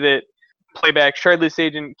way that play back Shardless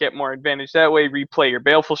Agent, get more advantage that way, replay your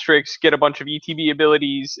Baleful Strix, get a bunch of ETB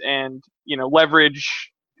abilities, and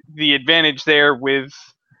leverage the advantage there with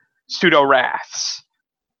Pseudo Wraths.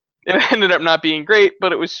 It ended up not being great,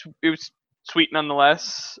 but it was sweet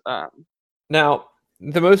nonetheless. Now,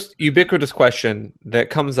 the most ubiquitous question that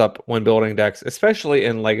comes up when building decks, especially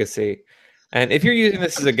in Legacy, and if you're using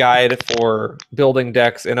this as a guide for building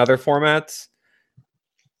decks in other formats,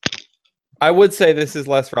 I would say this is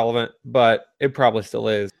less relevant, but it probably still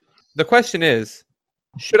is. The question is,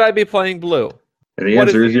 should I be playing blue? And the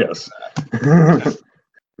answer is yes.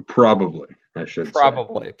 Probably, I should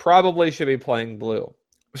say. Probably should be playing blue.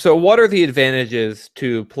 So what are the advantages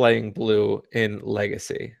to playing blue in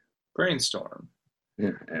Legacy? Brainstorm.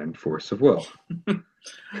 Yeah, and Force of Will.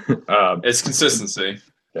 It's consistency.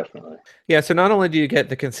 Definitely. Yeah, so not only do you get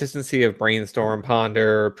the consistency of Brainstorm,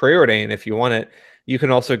 Ponder, Preordain if you want it, you can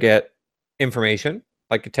also get information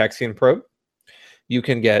like Catexian Probe. You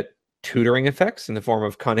can get tutoring effects in the form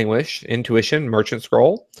of Cunning Wish, Intuition, Merchant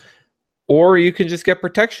Scroll, or you can just get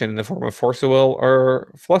protection in the form of Force of Will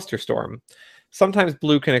or Flusterstorm. Sometimes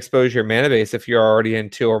blue can expose your mana base if you're already in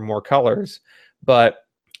 2 or more colors, but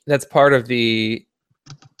that's part of the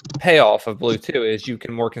payoff of blue too, is you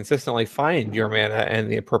can more consistently find your mana and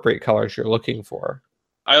the appropriate colors you're looking for.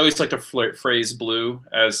 I always like to phrase blue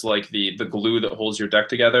as like the glue that holds your deck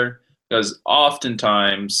together, because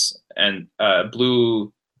oftentimes the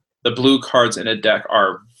blue cards in a deck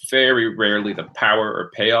are very rarely the power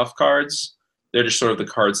or payoff cards. They're just sort of the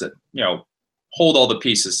cards that hold all the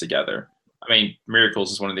pieces together. I mean,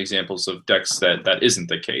 Miracles is one of the examples of decks that isn't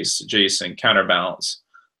the case. Jason, Counterbalance.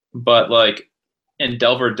 But like in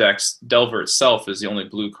Delver decks, Delver itself is the only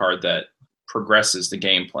blue card that progresses the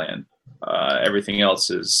game plan. Everything else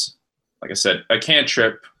is, like I said, a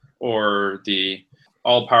cantrip or the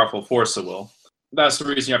all-powerful Force of Will. That's the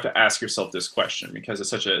reason you have to ask yourself this question, because it's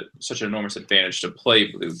such an enormous advantage to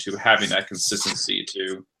play blue, to having that consistency,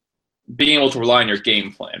 to being able to rely on your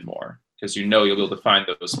game plan more, because you know you'll be able to find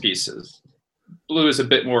those pieces. Blue is a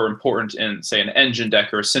bit more important in, say, an engine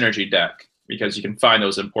deck or a synergy deck, because you can find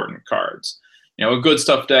those important cards. You know, a good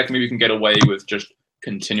stuff deck, maybe you can get away with just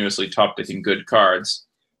continuously top decking good cards.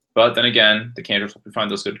 But then again, the cantrips will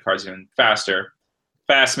find those good cards even faster.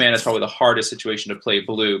 Fast mana is probably the hardest situation to play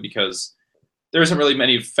blue, because there isn't really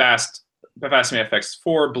many fast mana effects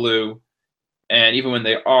for blue. And even when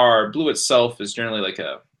they are, blue itself is generally like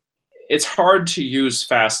it's hard to use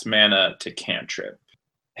fast mana to cantrip.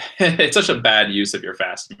 It's such a bad use of your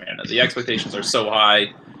fast mana. The expectations are so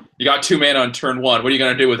high. You got 2 mana on turn 1. What are you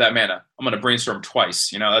going to do with that mana? I'm going to brainstorm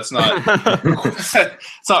twice. You know, that's not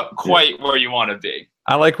it's not quite where you want to be.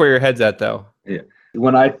 I like where your head's at, though. Yeah.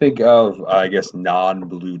 When I think of, I guess,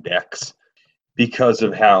 non-blue decks, because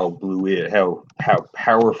of how blue is, how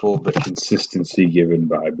powerful the consistency given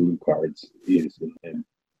by blue cards is, and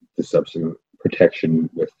the subsequent protection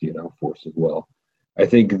with, Force of Will, I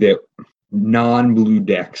think that non-blue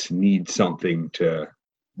decks need something to,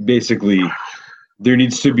 basically, there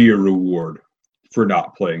needs to be a reward for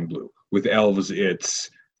not playing blue. With elves, it's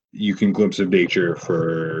you can Glimpse of Nature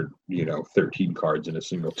for 13 cards in a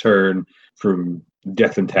single turn. From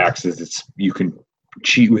Death and Taxes, it's you can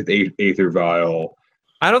cheat with Aether Vial.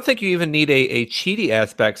 I don't think you even need a cheaty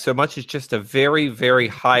aspect so much as just a very, very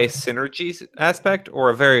high synergy aspect, or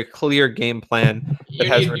a very clear game plan that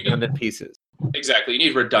has redundant pieces. Exactly. You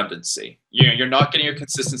need redundancy. You're not getting your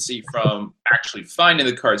consistency from actually finding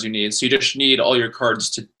the cards you need, so you just need all your cards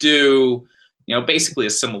to do, basically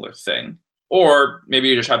a similar thing. Or maybe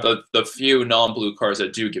you just have the few non-blue cards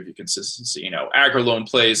that do give you consistency. Agrelone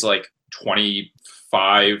plays like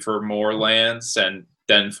 25 or more lands, and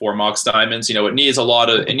then 4 Mox Diamonds. It needs to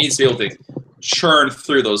be able to churn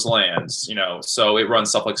through those lands, so it runs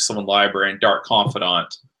stuff like Sylvan Library and Dark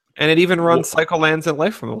Confidant. And it even runs Cycle Lands and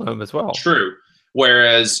Life from the Loam as well. True.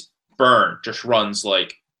 Whereas Burn just runs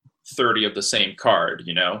like 30 of the same card,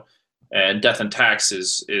 and Death and Tax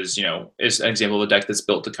is an example of a deck that's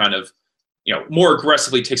built to kind of, more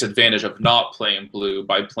aggressively takes advantage of not playing blue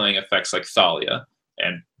by playing effects like Thalia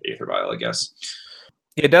and Aether Vial, I guess.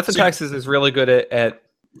 Yeah, Death and Taxes is really good at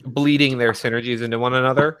bleeding their synergies into one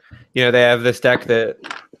another. They have this deck that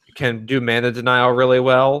can do mana denial really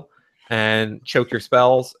well and choke your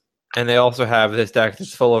spells. And they also have this deck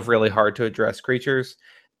that's full of really hard to address creatures.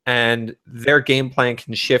 And their game plan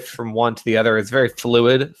can shift from one to the other. It's very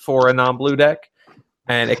fluid for a non-blue deck.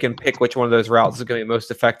 And it can pick which one of those routes is going to be most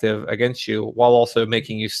effective against you, while also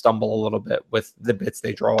making you stumble a little bit with the bits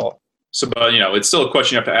they draw. So, but it's still a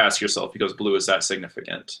question you have to ask yourself, because blue is that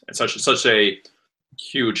significant. It's such a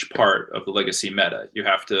huge part of the legacy meta. You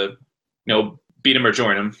have to, beat him or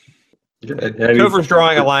join him. Tover's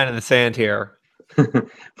drawing a line in the sand here.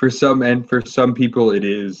 For some people, it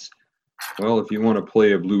is. Well, if you want to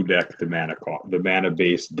play a blue deck, the mana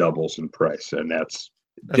base doubles in price, and that's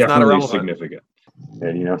definitely significant.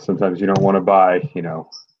 And sometimes you don't want to buy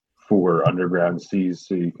 4 Underground Seas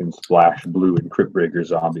so you can splash blue and Cryptbreaker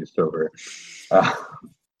zombies over.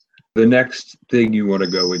 The next thing you want to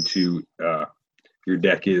go into your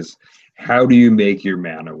deck is, how do you make your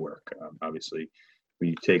mana work? Obviously,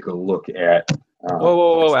 when you take a look at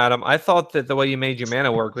whoa, Adam! I thought that the way you made your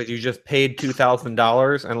mana work was you just paid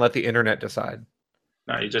 $2,000 and let the internet decide.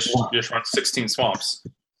 No, you just run 16 swamps.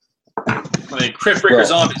 Cryptbreaker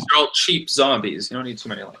zombies are all cheap zombies. You don't need too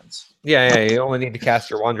many lands. Yeah. You only need to cast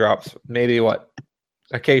your 1-drops. Maybe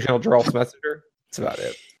occasional Geralf's Messenger. That's about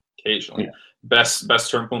it. Occasionally. Yeah. Best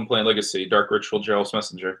turn one playing Legacy, Dark Ritual, Geralf's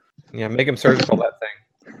Messenger. Yeah, make him surgical, that thing.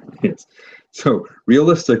 Yes. So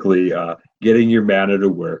realistically, getting your mana to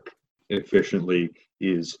work efficiently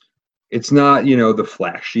it's not the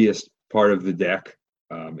flashiest part of the deck,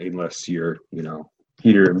 unless you're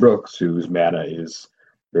Peter and Brooks, whose mana is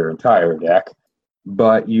their entire deck.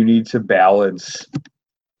 But you need to balance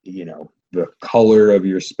the color of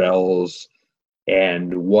your spells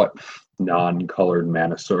and what non-colored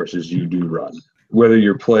mana sources you do run. Whether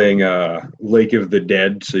you're playing Lake of the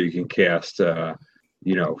Dead, so you can cast 4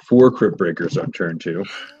 Cryptbreakers on turn 2,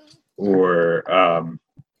 or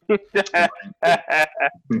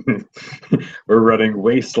we're running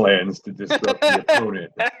Wastelands to disrupt the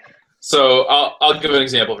opponent. So I'll give an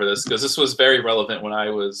example for this because this was very relevant when I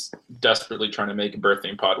was desperately trying to make a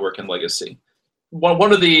birthing pod work in Legacy.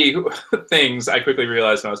 One of the things I quickly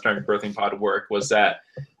realized when I was trying to make birthing pod work was that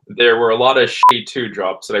there were a lot of shitty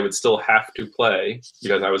 2-drops that I would still have to play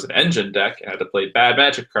because I was an engine deck and I had to play bad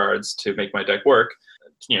magic cards to make my deck work,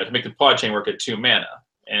 to make the pod chain work at 2 mana.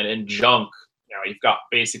 And in Junk, you've got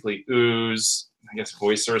basically Ooze, I guess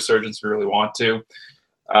Voice of Resurgence if you really want to.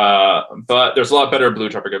 But there's a lot better blue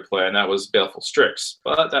drop I could play, and that was Baleful Strix.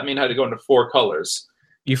 But that meant I had to go into 4 colors.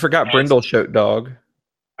 You forgot Brindleshote Dog.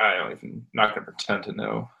 I'm not going to pretend to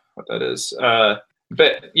know what that is.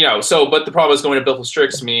 But the problem is going to Baleful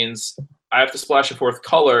Strix means I have to splash a 4th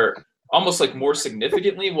color. Almost like more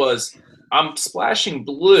significantly was I'm splashing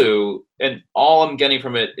blue, and all I'm getting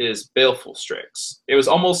from it is Baleful Strix. It was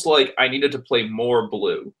almost like I needed to play more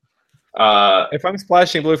blue. If I'm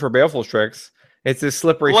splashing blue for Baleful Strix, it's this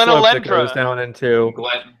slippery slope that goes down into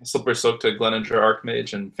slippery slope to Glenendra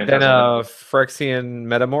Archmage and Phantasm. Then Phyrexian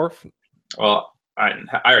Metamorph. Well, I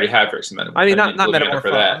already have Phyrexian Metamorph. I mean, not Metamorph. For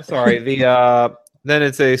that. I'm sorry. Then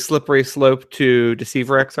it's a slippery slope to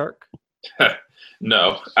Deceiver Exarch.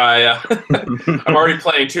 No, I'm already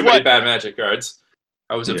playing too many bad magic cards.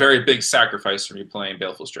 I was a very big sacrifice for me playing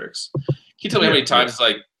Baleful Strix. Can you tell me how many times it's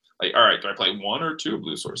like, all right, do I play 1 or 2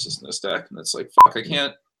 blue sources in this deck? And it's like, fuck, I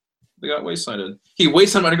can't. They got wastelanded. He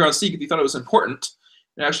wastelanded Underground Sea because he thought it was important.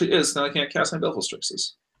 It actually is. Now I can't cast my Baleful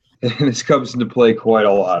Strixes. And this comes into play quite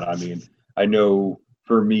a lot. I mean, I know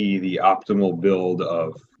for me, the optimal build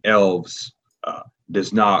of elves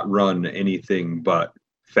does not run anything but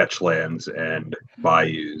fetch lands and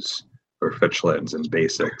bayous, or fetch lands and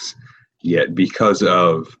basics. Yet because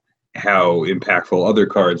of how impactful other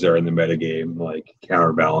cards are in the metagame, like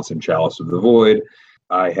Counterbalance and Chalice of the Void,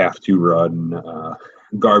 I have to run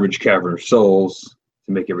Garbage Cavern of Souls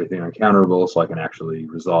to make everything uncounterable so I can actually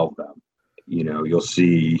resolve them. You'll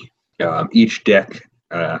see each deck,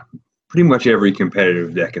 pretty much every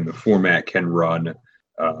competitive deck in the format can run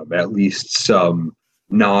at least some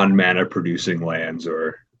non-mana producing lands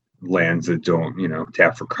or lands that don't,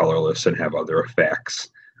 tap for colorless and have other effects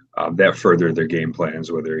that further their game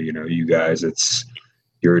plans, whether, you guys, it's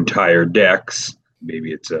your entire decks.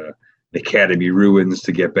 Maybe it's Academy Ruins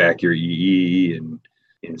to get back your EE and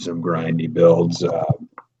in some grindy builds.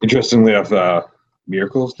 Interestingly enough,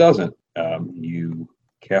 Miracles doesn't. You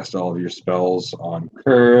cast all of your spells on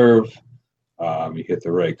curve. You hit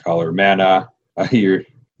the right color mana. You're,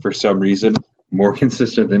 for some reason, more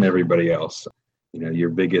consistent than everybody else. Your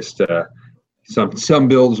biggest... some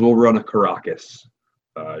builds will run a Caracas.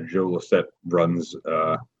 Joe Lissette runs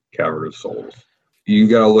Cavern of Souls. You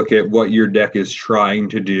got to look at what your deck is trying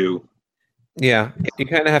to do. Yeah, you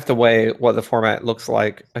kind of have to weigh what the format looks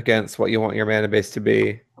like against what you want your mana base to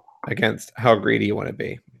be, against how greedy you want to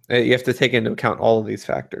be. You have to take into account all of these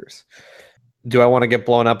factors. Do I want to get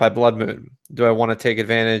blown up by Blood Moon? Do I want to take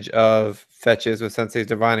advantage of fetches with Sensei's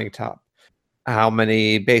Divining Top? How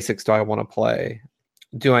many basics do I want to play?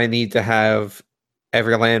 Do I need to have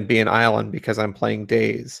every land be an island because I'm playing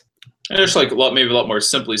Days? And there's maybe a lot more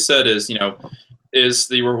simply said is, is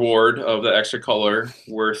the reward of the extra color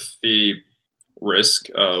worth the risk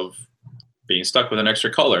of being stuck with an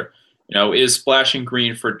extra color? Is splashing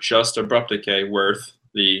green for just Abrupt Decay worth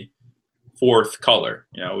the 4th color?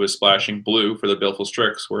 Is splashing blue for the Baleful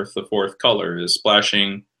Strix worth the 4th color? Is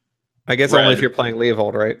splashing I guess red, only if you're playing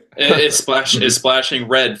Leovold, right? is splashing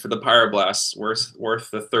red for the Pyroblast worth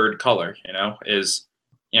the 3rd color?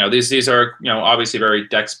 These are obviously very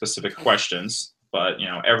deck specific questions, but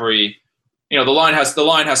the line has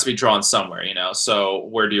to be drawn somewhere. So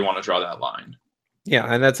where do you want to draw that line? Yeah,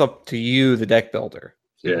 and that's up to you, the deck builder.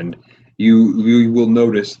 And you will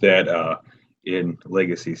notice that in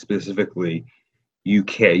Legacy specifically, you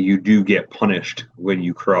do get punished when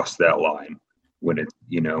you cross that line. When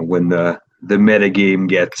when the meta game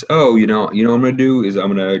gets, what I'm gonna do is I'm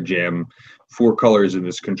gonna jam 4 colors in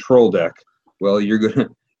this control deck. Well, you're gonna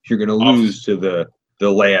lose to the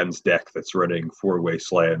lands deck that's running 4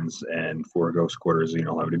 wastelands and 4 ghost quarters. You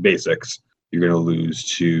don't have any basics. You're gonna lose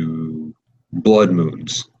to Blood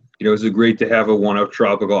Moons. Is it great to have a 1-up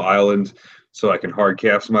tropical island so I can hard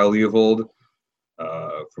cast my Leovold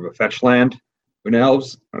from a fetch land in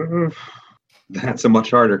elves? That's a much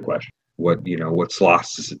harder question. What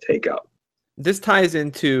slots does it take up? This ties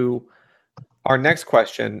into our next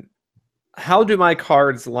question. How do my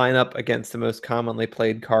cards line up against the most commonly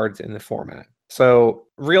played cards in the format? So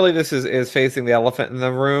really this is facing the elephant in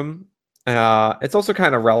the room. It's also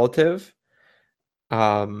kind of relative.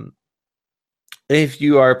 If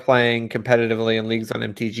you are playing competitively in leagues on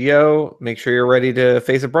MTGO, make sure you're ready to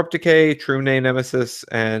face Abrupt Decay, True Name Nemesis,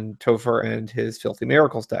 and Topher and his Filthy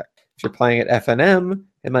Miracles deck. If you're playing at FNM,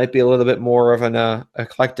 it might be a little bit more of an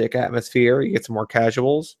eclectic atmosphere. You get some more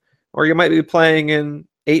casuals. Or you might be playing in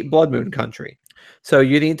 8 Blood Moon country. So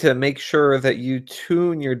you need to make sure that you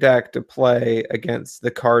tune your deck to play against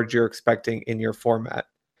the cards you're expecting in your format.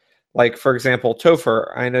 Like, for example,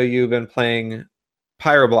 Topher, I know you've been playing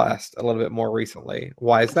Pyroblast a little bit more recently.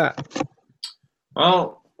 Why is that?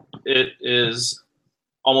 Well, it is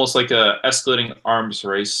almost like a escalating arms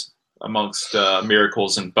race amongst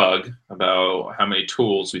Miracles and Bug about how many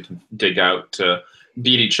tools we can dig out to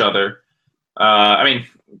beat each other. I mean,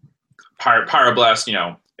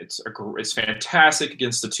 Pyroblast, it's fantastic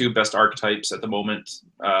against the 2 best archetypes at the moment,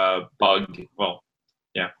 Bug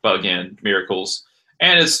and Miracles,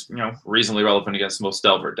 and it's reasonably relevant against most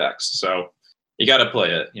Delver decks. So you got to play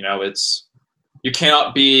it. You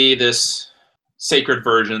cannot be this sacred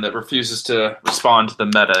virgin that refuses to respond to the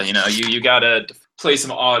meta. You got to play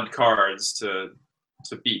some odd cards to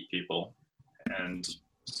beat people, and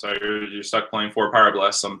so you're stuck playing 4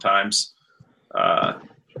 Pyroblast sometimes.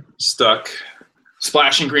 Stuck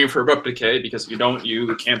splashing green for Abrupt Decay, because if you don't,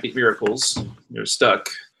 you can't beat Miracles. You're stuck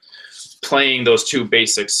playing those 2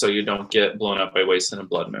 basics so you don't get blown up by Wasteland and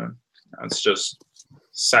Blood Moon. It's just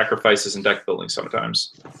sacrifices in deck building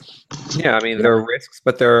sometimes. Yeah, I mean, there are risks,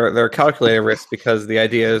 but they're calculated risks, because the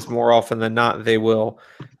idea is more often than not they will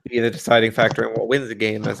be the deciding factor in what wins the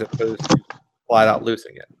game, as opposed to flat out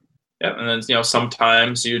losing it. Yeah, and then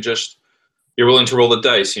sometimes you're willing to roll the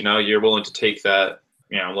dice. You're willing to take that.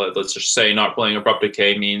 Let's just say not playing Abrupt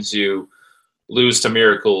Decay means you lose to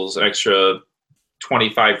Miracles an extra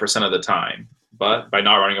 25% of the time. But by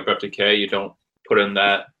not running Abrupt Decay, you don't put in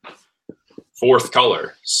that 4th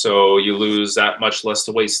color. So you lose that much less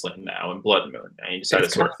to Wasteland now and Blood Moon. And you decide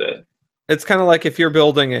it's worth it. It's kind of like if you're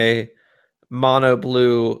building a mono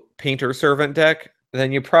blue Painter Servant deck,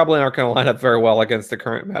 then you probably aren't going to line up very well against the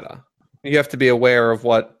current meta. You have to be aware of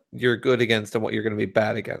what you're good against and what you're going to be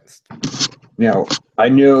bad against. Now, I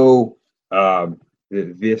know that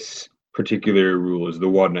this particular rule is the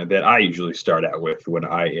one that I usually start out with when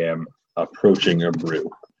I am approaching a brew.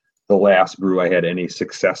 The last brew I had any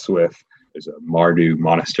success with is a Mardu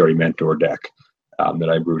Monastery Mentor deck that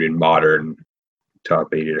I brewed in Modern,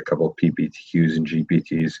 top 8 at a couple of PPTQs and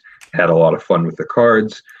GPTs. Had a lot of fun with the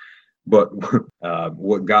cards. But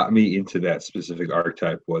what got me into that specific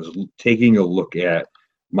archetype was taking a look at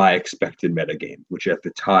my expected metagame, which at the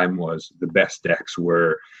time was the best decks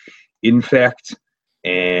were Infect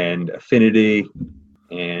and Affinity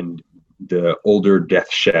and the older Death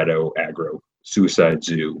Shadow aggro, Suicide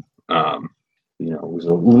Zoo. It was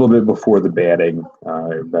a little bit before the banning,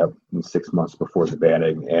 about 6 months before the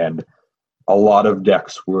banning, and a lot of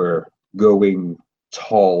decks were going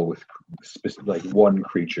tall with like one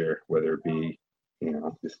creature, whether it be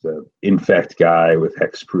just the Infect guy with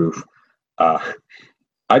hexproof.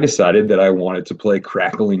 I decided that I wanted to play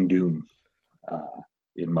Crackling Doom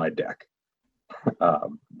in my deck,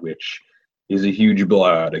 which is a huge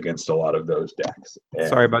blowout against a lot of those decks. And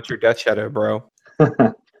sorry about your Death Shadow, bro.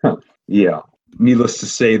 Yeah. Needless to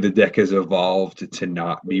say, the deck has evolved to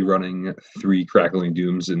not be running 3 Crackling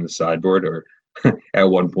Dooms in the sideboard, or at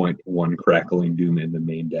one point 1 Crackling Doom in the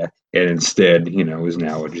main deck, and instead, is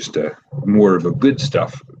now just a more of a good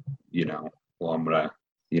stuff. Well, I'm gonna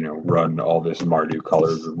run all this Mardu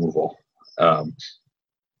colors removal.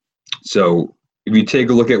 So if you take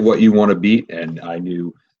a look at what you want to beat, and I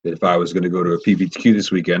knew that if I was going to go to a PPTQ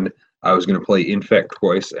this weekend, I was going to play Infect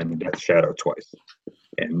twice and Death Shadow twice,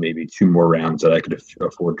 and maybe 2 more rounds that I could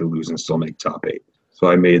afford to lose and still make top 8. So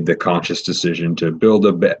I made the conscious decision to build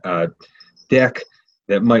a deck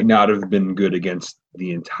that might not have been good against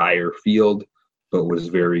the entire field, but was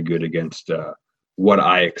very good against what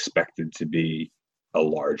I expected to be a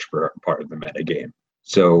large part of the metagame.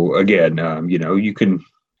 So again, you can.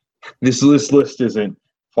 This list isn't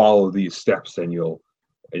follow these steps and you'll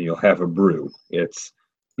have a brew. It's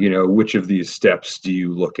which of these steps do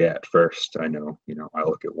you look at first? I know I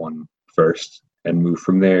look at one first and move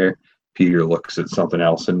from there. Peter looks at something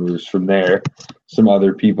else and moves from there. Some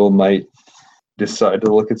other people might decide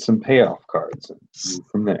to look at some payoff cards and move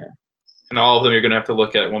from there. And all of them you're going to have to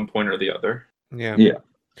look at one point or the other. Yeah. Yeah.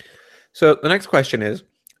 So the next question is,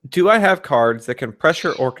 do I have cards that can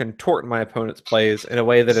pressure or contort my opponent's plays in a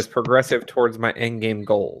way that is progressive towards my endgame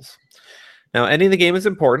goals? Now, ending the game is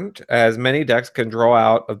important, as many decks can draw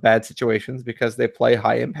out of bad situations because they play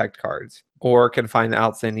high-impact cards, or can find the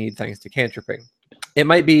outs they need thanks to cantripping. It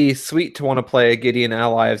might be sweet to want to play a Gideon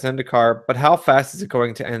ally of Zendikar, but how fast is it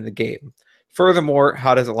going to end the game? Furthermore,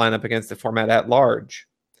 how does it line up against the format at large?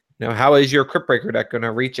 How is your Crypt Breaker deck going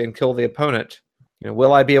to reach and kill the opponent?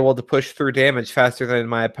 Will I be able to push through damage faster than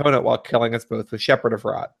my opponent while killing us both with Shepherd of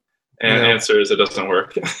Rot? And answer is it doesn't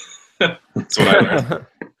work. That's what I learned.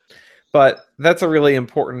 But that's a really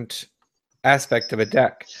important aspect of a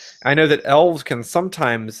deck. I know that elves can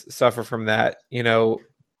sometimes suffer from that.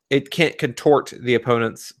 It can't contort the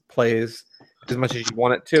opponent's plays as much as you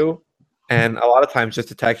want it to. And a lot of times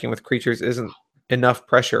just attacking with creatures isn't enough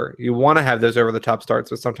pressure. You want to have those over-the-top starts,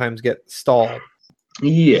 but sometimes get stalled.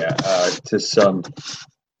 Yeah, to some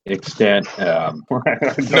extent. No,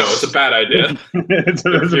 it's a bad idea.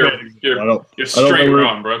 You're straight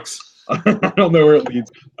wrong, Brooks. I don't know where it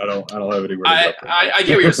leads. I don't have anywhere. I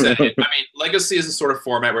get what you're saying. I mean, Legacy is a sort of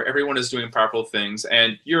format where everyone is doing powerful things,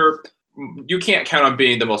 and you can't count on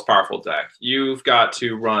being the most powerful deck. You've got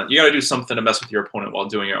to do something to mess with your opponent while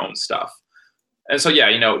doing your own stuff. And so, yeah,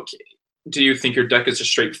 do you think your deck is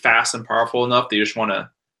just straight fast and powerful enough that you just want to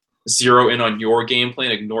zero in on your gameplay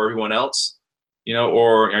and ignore everyone else?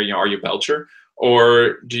 Or are you Belcher?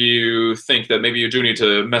 Or do you think that maybe you do need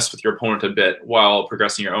to mess with your opponent a bit while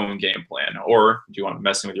progressing your own game plan? Or do you want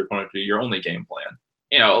messing with your opponent to do your only game plan?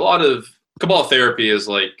 A lot of Cabal Therapy is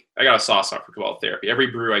like, I got a sauce off for Cabal Therapy. Every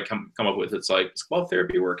brew I come up with, it's like, is Cabal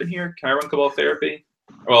Therapy working here? Can I run Cabal Therapy?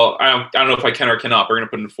 Well, I don't know if I can or cannot. We're going to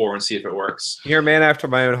put it in 4 and see if it works. You're a man after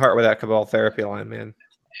my own heart with that Cabal Therapy line, man.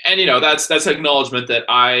 And, that's acknowledgement that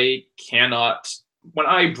I cannot, when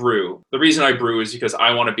I brew, the reason I brew is because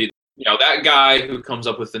I want to be, that guy who comes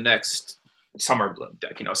up with the next Summer Bloom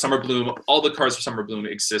deck. Summer Bloom, all the cards for Summer Bloom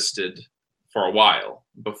existed for a while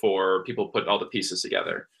before people put all the pieces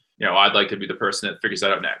together. I'd like to be the person that figures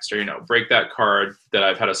that out next, or, break that card that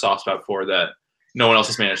I've had a soft spot for that no one else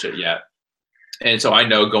has managed it yet. And so I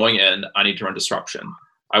know going in, I need to run Disruption.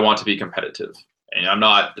 I want to be competitive. And I'm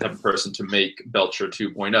not the type of person to make Belcher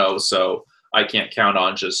 2.0, so I can't count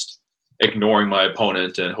on just ignoring my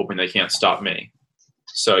opponent and hoping they can't stop me.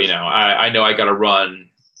 So, I know I got to run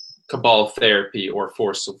Cabal Therapy or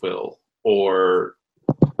Force of Will or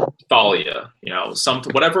Thalia,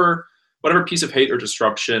 whatever piece of hate or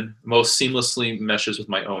disruption most seamlessly meshes with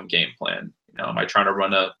my own game plan. Am I trying to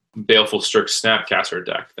run a Baleful Strix Snapcaster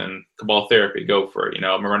deck? Then Cabal Therapy, go for it.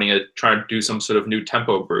 I'm trying to do some sort of new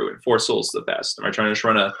tempo brew, and Four Souls the best. Am I trying to just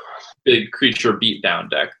run a big creature beatdown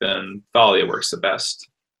deck? Then Thalia works the best.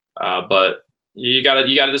 But you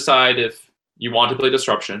gotta decide if you want to play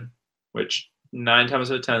Disruption, which 9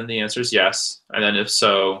 times out of 10 the answer is yes. And then if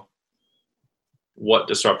so, what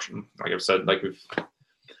Disruption? Like I've said, like we've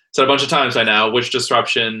said a bunch of times by now, which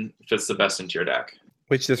Disruption fits the best into your deck?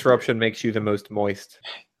 Which Disruption makes you the most moist?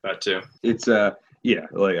 That too. It's yeah,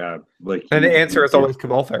 like. And the answer is always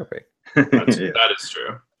Cabal Therapy. That is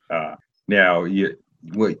true. Now,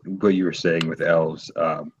 what you were saying with elves,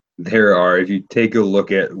 there are. If you take a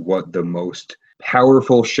look at what the most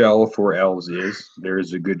powerful shell for elves is, there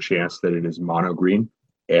is a good chance that it is mono green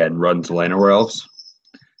and runs Llanowar elves,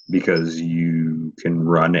 because you can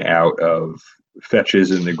run out of fetches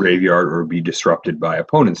in the graveyard or be disrupted by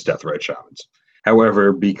opponents' Deathrite Shamans.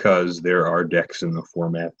 However, because there are decks in the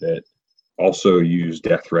format that also use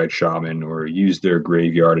Deathrite Shaman or use their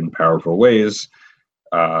graveyard in powerful ways,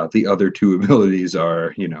 the other two abilities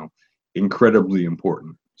are, incredibly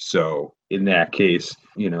important. So in that case,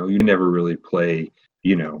 you never really play,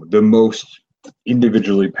 the most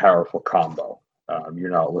individually powerful combo. You're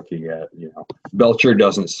not looking at, Belcher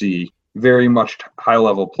doesn't see very much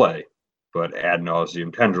high-level play, but Ad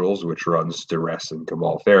Nauseam Tendrils, which runs Duress and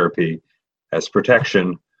Cabal Therapy, as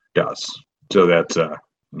protection, does. So that's,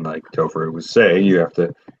 like Topher was saying, you have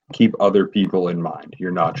to keep other people in mind.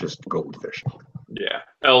 You're not just goldfish. Yeah.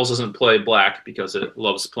 Elves doesn't play black because it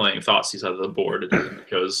loves playing Thoughtseize out of the board. It doesn't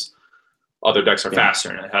because other decks are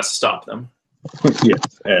faster and it has to stop them.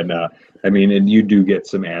 Yes. And, and you do get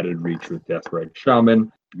some added reach with Deathrite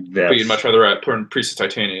Shaman. But you'd much rather turn Priest of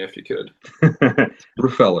Titania if you could.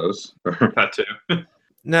 Rufellos. That too.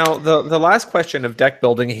 Now, the last question of deck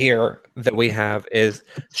building here that we have is,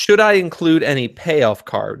 should I include any payoff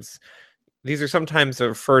cards? These are sometimes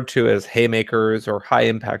referred to as haymakers or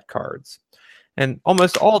high-impact cards. And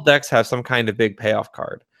almost all decks have some kind of big payoff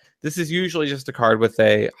card. This is usually just a card with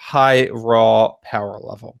a high raw power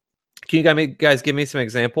level. Can you guys give me some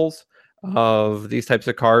examples of these types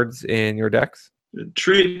of cards in your decks?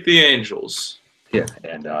 Treat the Angels. Yeah,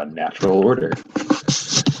 and Natural Order.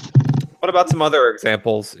 What about some other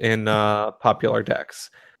examples in popular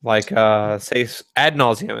decks? Like, say, Ad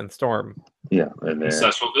Nauseam and Storm. Yeah, and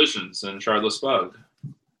Ancestral Visions and Shardless Bug.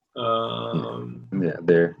 Yeah,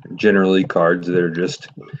 they're generally cards that are just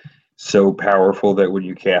so powerful that when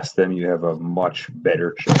you cast them, you have a much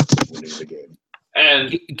better chance of winning the game.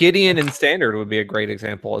 And Gideon in Standard would be a great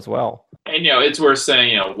example as well. And it's worth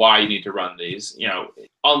saying, why you need to run these.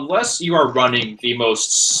 Unless you are running the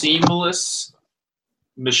most seamless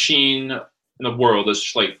machine in the world, it's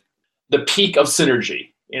just like the peak of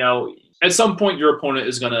synergy. At some point your opponent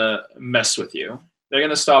is gonna mess with you. They're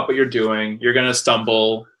gonna stop what you're doing. You're gonna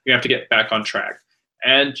stumble. You have to get back on track,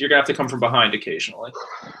 and you're gonna have to come from behind occasionally.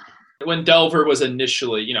 When Delver was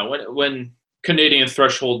initially, when Canadian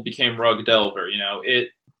Threshold became Rug Delver, it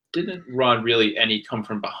didn't run really any come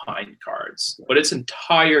from behind cards, but its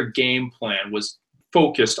entire game plan was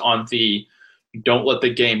focused on the don't let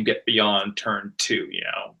the game get beyond turn 2.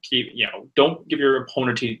 Don't give your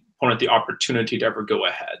opponent the opportunity to ever go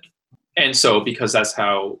ahead. And so, because that's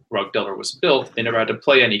how Rug Delver was built, they never had to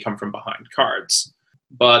play any come from behind cards.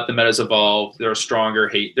 But the meta's evolved. There are stronger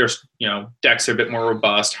hate. There's decks are a bit more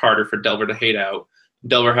robust, harder for Delver to hate out.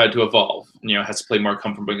 Delver had to evolve. Has to play more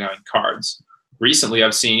come from behind cards. Recently,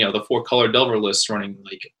 I've seen the 4-color Delver lists running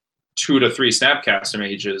like 2 to 3 Snapcaster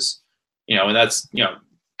Mages, and that's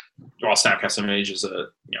while Snapcaster Mage is a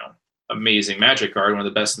amazing Magic card, one of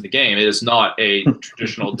the best in the game. It is not a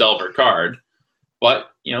traditional Delver card,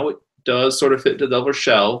 but it does sort of fit the Delver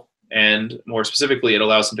shell, and more specifically, it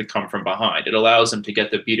allows them to come from behind. It allows them to get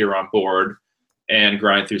the beater on board and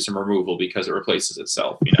grind through some removal because it replaces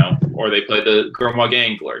itself, or they play the Gromog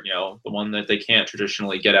Angler, the one that they can't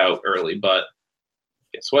traditionally get out early, but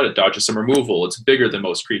guess what? It dodges some removal. It's bigger than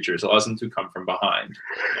most creatures. It allows them to come from behind.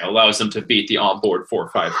 It allows them to beat the on-board 4/5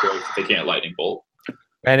 Goyf if they can't Lightning Bolt.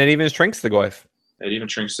 And it even shrinks the Goyf. It even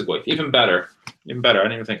shrinks the Goyf. Even better. Even better. I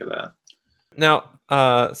didn't even think of that.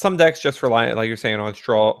 Now, some decks just rely, like you're saying, on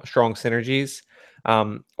strong synergies,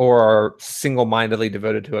 or are single-mindedly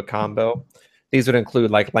devoted to a combo. These would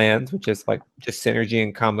include like lands, which is like just synergy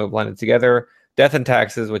and combo blended together. Death and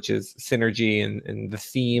Taxes, which is synergy and the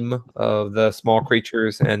theme of the small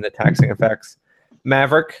creatures and the taxing effects.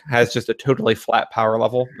 Maverick has just a totally flat power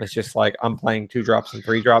level. It's just like I'm playing 2-drops and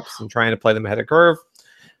 3-drops and trying to play them ahead of curve.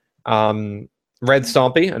 Red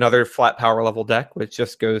Stompy, another flat power level deck, which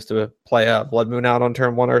just goes to play a Blood Moon out on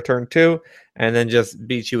turn 1 or turn 2, and then just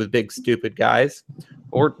beats you with big stupid guys.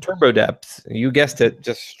 Or Turbo Depths, you guessed it,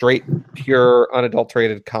 just straight, pure,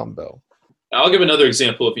 unadulterated combo. I'll give another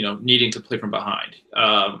example of needing to play from behind.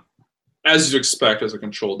 As you expect, as a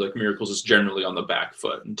control deck, Miracles is generally on the back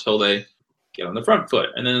foot until they get on the front foot,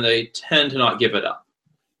 and then they tend to not give it up.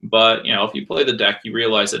 But if you play the deck, you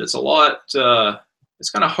realize that it's a lot. It's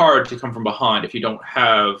kind of hard to come from behind if you don't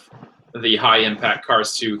have the high impact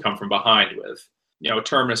cards to come from behind with.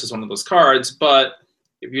 Terminus is one of those cards, but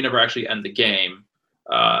if you never actually end the game,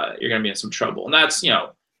 you're going to be in some trouble. And that's in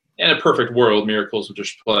a perfect world, Miracles would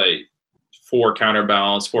just play 4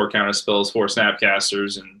 counterbalance, 4 counter spells, 4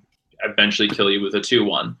 Snapcasters, and eventually kill you with a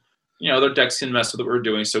 2/1. Their decks can mess with what we're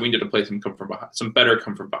doing, so we need to play some better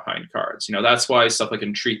come from behind cards. That's why stuff like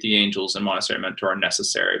Entreat the Angels and Monastery Mentor are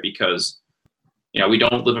necessary, because we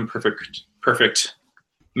don't live in perfect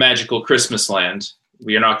magical Christmas land.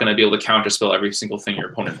 We are not going to be able to counterspell every single thing your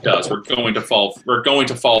opponent does. We're going to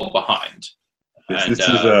fall behind. This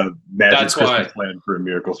is a magic Christmas plan for a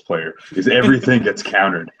Miracles player, because everything gets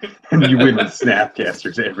countered, and you win with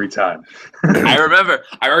Snapcasters every time. I remember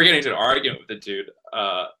getting into an argument with the dude.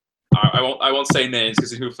 I won't say names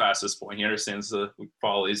because he moved fast at this point. He understands the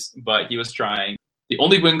follies, but he was trying. The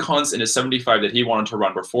only win cons in his 75 that he wanted to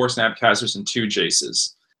run were 4 Snapcasters and 2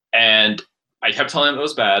 Jaces. And I kept telling him it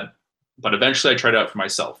was bad, but eventually I tried it out for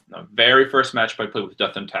myself. The very first match I played with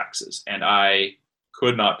Death and Taxes, and I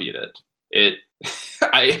could not beat it.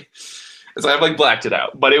 I've like blacked it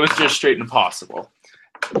out, but it was just straight impossible.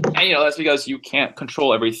 And that's because you can't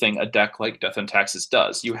control everything a deck like Death and Taxes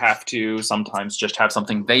does. You have to sometimes just have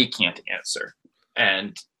something they can't answer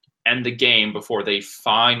and end the game before they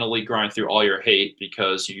finally grind through all your hate,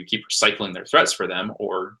 because you keep recycling their threats for them,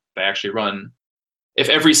 or they actually run. If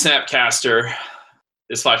every Snapcaster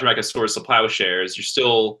is flashing back a Swords to Plowshares, you're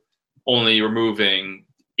still only removing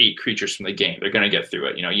 8 creatures from the game. They're going to get through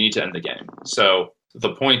it. You need to end the game. So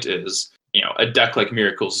the point is, a deck like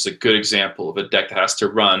Miracles is a good example of a deck that has to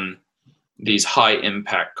run these high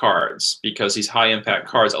impact cards, because these high impact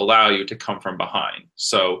cards allow you to come from behind.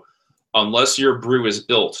 So unless your brew is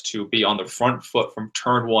built to be on the front foot from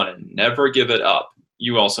turn 1 and never give it up,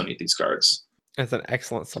 you also need these cards. That's an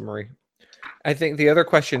excellent summary. I think the other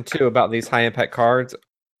question too about these high impact cards,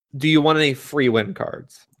 do you want any free win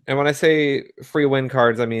cards? And when I say free win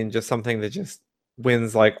cards, I mean just something that just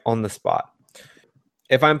wins like on the spot.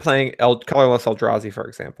 If I'm playing Colorless Eldrazi, for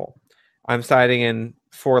example, I'm siding in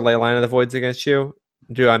 4 Leyline of the Voids against you.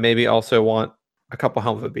 do I maybe also want a couple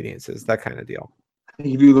Helm of Obediences, that kind of deal?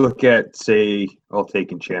 If you look at, say, I'll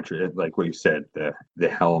take Enchantress, like what you said, the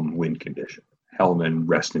Helm win condition, Helm and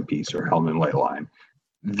Rest in Peace or Helm and Lightline.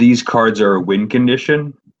 These cards are a win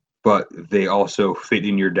condition, but they also fit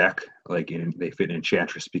in your deck. They fit in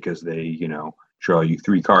Enchantress because they, draw you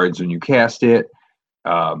 3 cards when you cast it.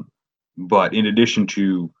 But in addition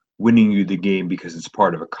to winning you the game because it's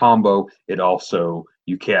part of a combo, it also,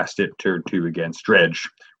 you cast it turn 2 against Dredge,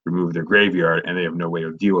 remove their graveyard, and they have no way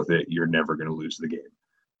to deal with it. You're never going to lose the game.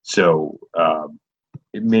 So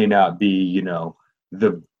it may not be,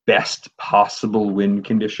 the best possible win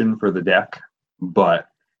condition for the deck, but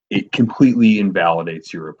it completely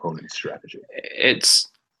invalidates your opponent's strategy. It's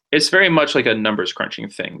very much like a numbers crunching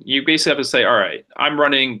thing. You basically have to say, all right,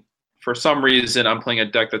 for some reason, I'm playing a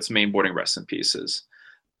deck that's mainboarding Rest in Pieces.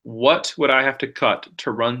 What would I have to cut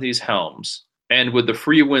to run these Helms? And would the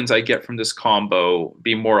free wins I get from this combo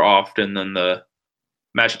be more often than the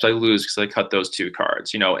matchups I lose because I cut those 2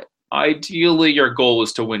 cards? Ideally, your goal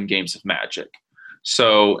is to win games of Magic.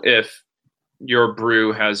 So if your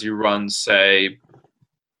Brew has you run, say,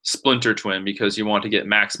 Splinter Twin because you want to get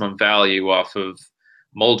maximum value off of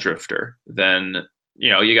Muldrifter, then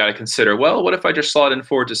you got to consider, well, what if I just slot in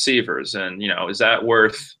 4 Deceivers? And does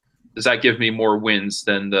that give me more wins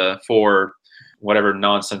than the 4 whatever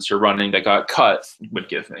nonsense you're running that got cut would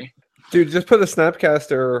give me? Dude, just put a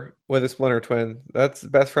Snapcaster with a Splinter Twin. That's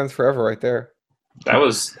best friends forever right there.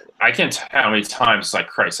 I can't tell how many times, like,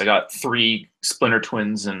 Christ, I got 3 Splinter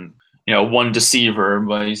Twins and 1 Deceiver,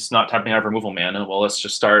 but he's not tapping out removal mana. Well, let's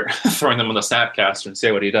just start throwing them on the Snapcaster and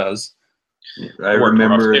see what he does. I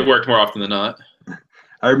remember it worked more often than not.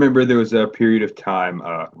 I remember there was a period of time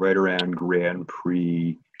right around Grand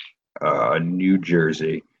Prix New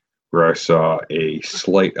Jersey where I saw a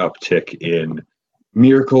slight uptick in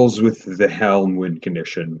miracles with the Helm win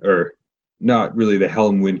condition, or not really the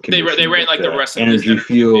Helm win condition. They ran like the rest of energy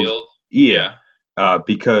field. Yeah.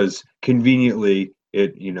 Because conveniently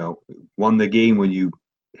it won the game when you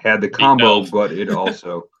had the combo, but it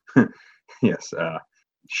also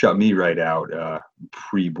shut me right out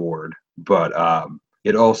pre-board. But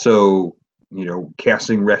it also,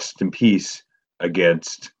 casting Rest in Peace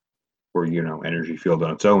against, or energy field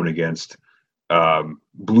on its own against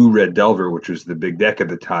Blue-Red Delver, which was the big deck at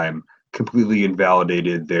the time, completely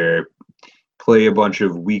invalidated their play a bunch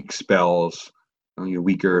of weak spells,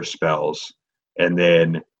 weaker spells, and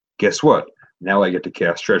then guess what? Now I get to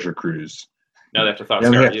cast Treasure Cruise. Now they have to thought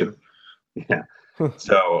scout you. Yeah.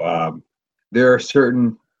 So there are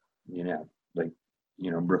certain,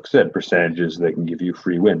 Brooke said, percentages that can give you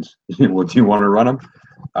free wins. Well, do you want to run them?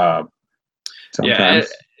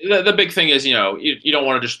 Sometimes. Yeah, the big thing is, you don't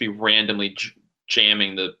want to just be randomly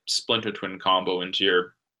jamming the Splinter Twin combo into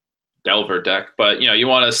your Delver deck, but you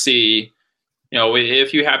want to see,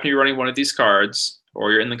 if you happen to be running one of these cards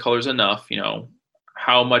or you're in the colors enough,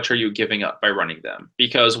 how much are you giving up by running them?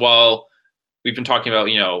 Because while we've been talking about,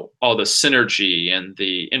 all the synergy and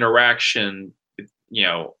the interaction,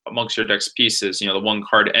 amongst your deck's pieces, the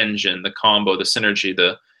 1-card engine, the combo, the synergy,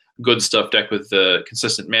 the good stuff deck with the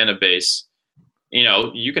consistent mana base,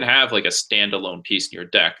 you can have like a standalone piece in your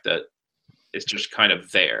deck that is just kind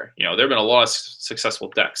of there. There have been a lot of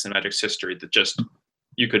successful decks in Magic's history that just,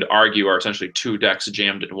 you could argue, are essentially 2 decks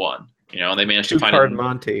jammed in one. And they managed to find 2-card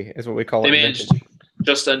Monty is what we call it. They managed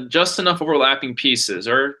just enough overlapping pieces,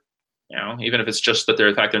 or even if it's just that they're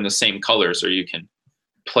in the same colors, or you can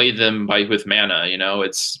play them with mana.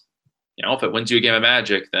 It's if it wins you a game of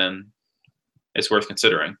Magic, then it's worth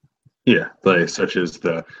considering. Yeah, such as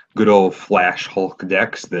the good old Flash Hulk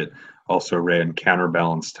decks that also ran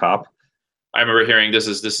Counterbalance Top. I remember hearing this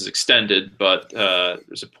is extended, but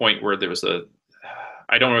there's a point where there was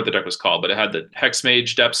I don't know what the deck was called, but it had the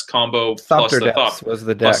Hexmage Depths combo plus the Depths was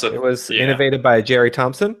the deck. It was innovated by Jerry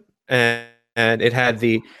Thompson, and it had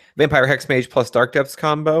the Vampire Hexmage plus Dark Depths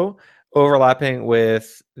combo overlapping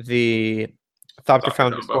with the Thopter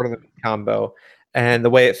Foundry Sword of the combo. And the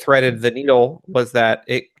way it threaded the needle was that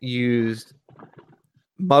it used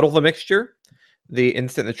Muddle the Mixture, the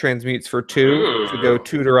instant that transmutes for 2, to go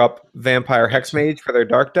tutor up Vampire Hexmage for their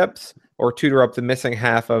Dark Depths, or tutor up the missing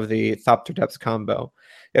half of the Thopter Depths combo.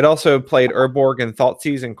 It also played Urborg and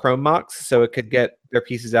Thoughtseize and Chrome Mox, so it could get their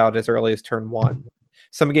pieces out as early as turn 1.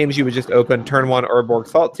 Some games you would just open turn 1 Urborg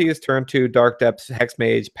Thoughtseize, turn 2 Dark Depths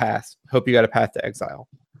Hexmage, pass. Hope you got a Path to Exile.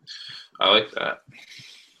 I like that.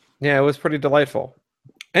 Yeah, it was pretty delightful.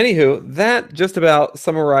 Anywho, that just about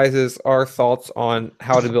summarizes our thoughts on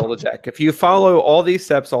how to build a deck. If you follow all these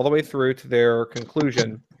steps all the way through to their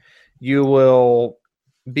conclusion, you will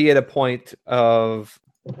be at a point of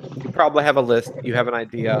you probably have a list, you have an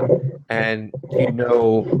idea, and you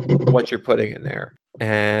know what you're putting in there.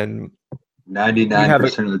 And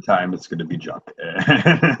 99% of the time, it's going to be junk.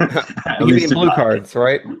 At you least mean blue mine. cards,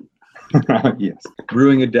 right? Yes.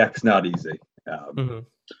 Brewing a deck's not easy. Mhm.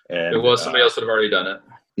 And, It was somebody else would have already done it.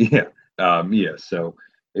 Yeah. So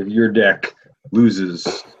if your deck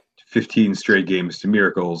loses 15 straight games to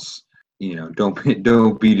Miracles,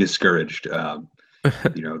 don't be discouraged. There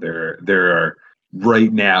are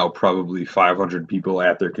right now probably 500 people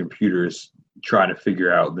at their computers trying to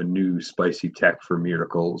figure out the new spicy tech for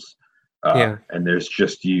Miracles. And there's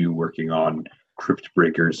just you working on Crypt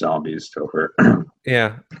Breaker zombies, Topher.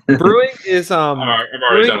 Yeah. Brewing is I'm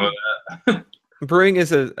already done with that. Brewing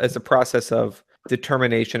is a process of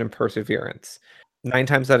determination and perseverance. 9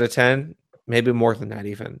 times out of 10, maybe more than that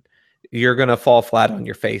even, you're going to fall flat on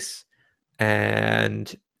your face.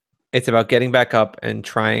 And it's about getting back up and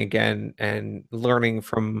trying again and learning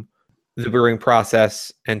from the brewing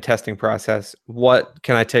process and testing process. What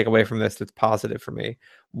can I take away from this that's positive for me?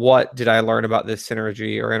 What did I learn about this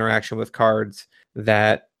synergy or interaction with cards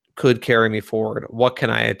that could carry me forward? What can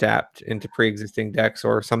I adapt into pre-existing decks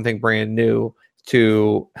or something brand new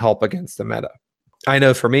to help against the meta? I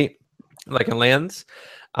know for me, like in lands,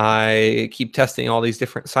 I keep testing all these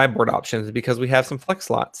different sideboard options because we have some flex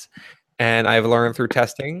slots. And I've learned through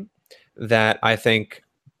testing that I think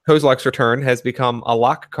Kozilek's Return has become a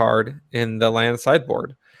lock card in the land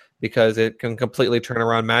sideboard because it can completely turn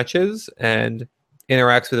around matches and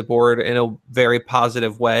interacts with the board in a very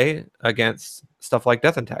positive way against stuff like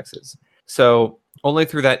Death and Taxes. So only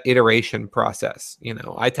through that iteration process,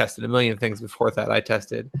 I tested a million things before that. I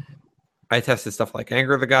tested stuff like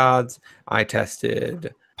Anger of the Gods. I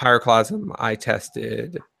tested Pyroclasm. I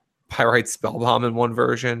tested Pyrite Spellbomb in one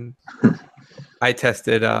version. I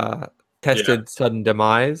tested Sudden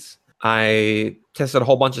Demise. I tested a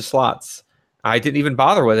whole bunch of slots. I didn't even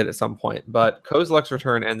bother with it at some point, but Kozilek's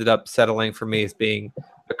Return ended up settling for me as being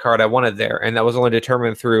the card I wanted there, and that was only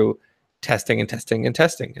determined through testing and testing and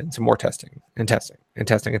testing and some more testing and testing and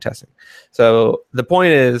testing and testing. So the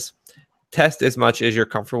point is, test as much as you're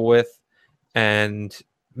comfortable with and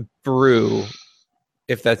brew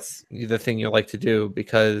if that's the thing you like to do,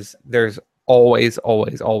 because there's always,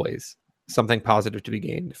 always, always something positive to be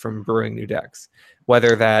gained from brewing new decks,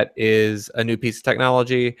 whether that is a new piece of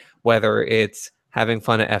technology, whether it's having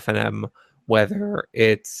fun at FNM, whether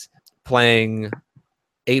it's playing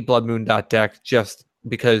 8 Blood Moon deck just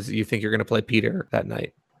because you think you're going to play Peter that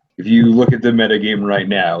night. If you look at the metagame right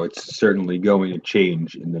now, it's certainly going to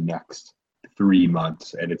change in the next 3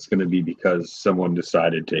 months, and it's going to be because someone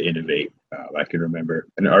decided to innovate. I can remember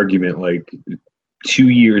an argument like 2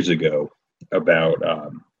 years ago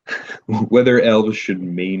about whether elves should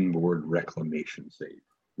mainboard Reclamation Save,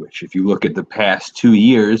 which if you look at the past 2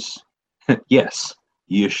 years, yes,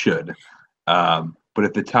 you should. But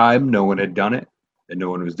at the time, no one had done it, and no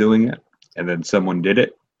one was doing it, and then someone did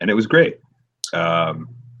it, and it was great. And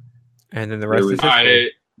then the rest is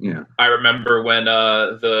history. I remember when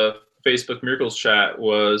the Facebook Miracles chat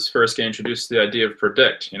was first getting introduced to the idea of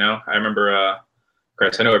predict. I remember,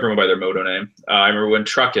 Chris, I know everyone by their moto name. I remember when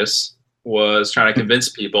Truckus was trying to convince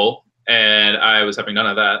people, and I was having none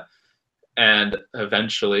of that. And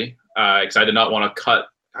eventually, because I did not want to cut,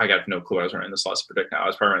 I got no clue what I was running in the slots to predict now. I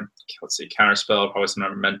was probably running, Counterspell, probably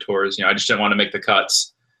some mentors. I just didn't want to make the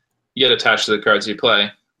cuts. You get attached to the cards you play,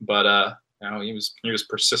 but he was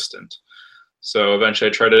persistent. So eventually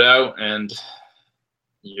I tried it out, and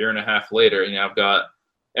a year and a half later, I've got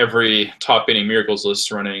every top inning Miracles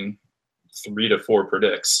list running 3 to 4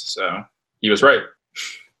 predicts. So he was right.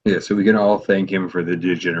 Yeah, so we can all thank him for the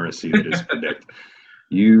degeneracy that is predict.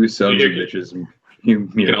 You sons of bitches. You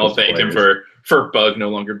can all thank him for Bug no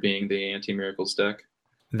longer being the anti-Miracles deck.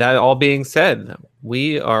 That all being said,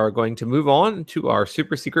 we are going to move on to our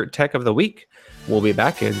super secret tech of the week. We'll be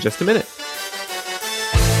back in just a minute.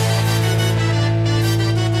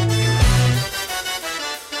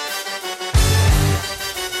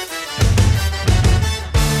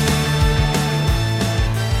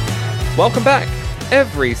 Welcome back.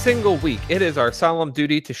 Every single week, it is our solemn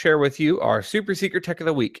duty to share with you our super secret tech of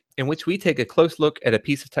the week, in which we take a close look at a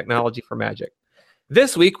piece of technology for Magic.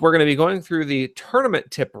 This week, we're going to be going through the tournament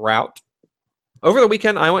tip route. Over the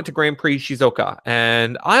weekend, I went to Grand Prix Shizuoka,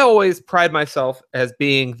 and I always pride myself as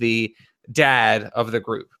being the dad of the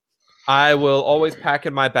group. I will always pack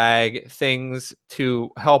in my bag things to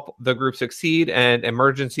help the group succeed and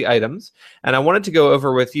emergency items. And I wanted to go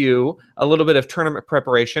over with you a little bit of tournament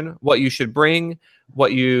preparation, what you should bring,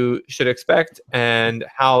 what you should expect, and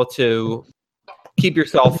how to keep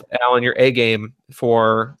yourself on your A game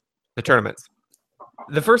for the tournaments.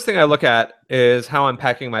 The first thing I look at is how I'm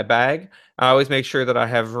packing my bag. I always make sure that I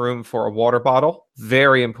have room for a water bottle.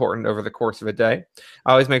 Very important over the course of a day.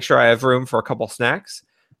 I always make sure I have room for a couple snacks.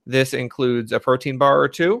 This includes a protein bar or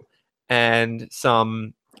two and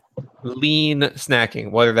some lean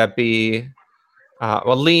snacking, whether that be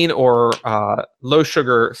lean or low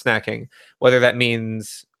sugar snacking, whether that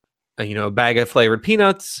means a bag of flavored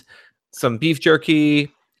peanuts, some beef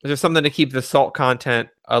jerky. There's something to keep the salt content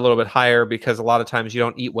a little bit higher because a lot of times you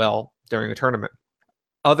don't eat well during a tournament.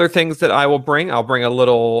 Other things that I'll bring a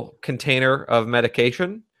little container of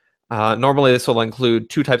medication. Normally this will include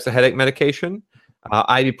 2 types of headache medication,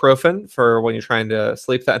 ibuprofen for when you're trying to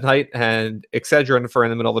sleep that night, and Excedrin for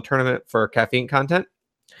in the middle of the tournament for caffeine content.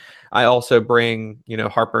 I also bring,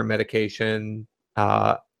 heartburn medication,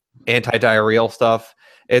 anti-diarrheal stuff.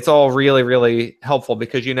 It's all really, really helpful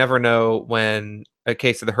because you never know when a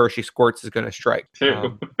case of the Hershey squirts is going to strike.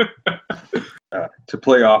 To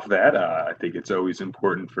play off that, I think it's always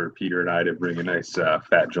important for Peter and I to bring a nice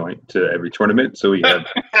fat joint to every tournament, so we have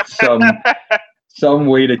some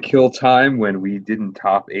way to kill time when we didn't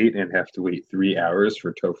top 8 and have to wait 3 hours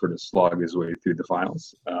for Topher to slog his way through the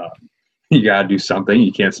finals. You gotta do something.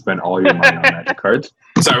 You can't spend all your money on Magic cards.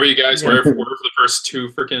 Sorry, you guys were for the first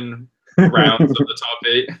 2 freaking rounds of the top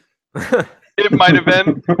 8. It might have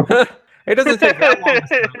been. It doesn't take that long to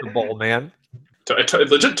smoke the bowl, man. It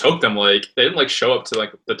legit took them they didn't show up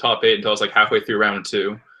to the top 8 until I was halfway through round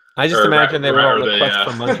 2. I just imagine they were on the quest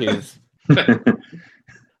for monkeys.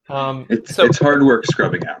 It's hard work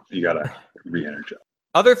scrubbing out. You gotta re-energize.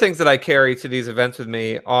 Other things that I carry to these events with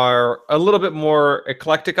me are a little bit more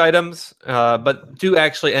eclectic items, but do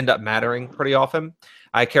actually end up mattering pretty often.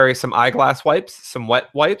 I carry some eyeglass wipes, some wet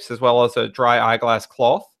wipes, as well as a dry eyeglass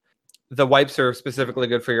cloth. The wipes are specifically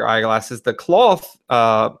good for your eyeglasses. The cloth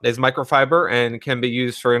is microfiber and can be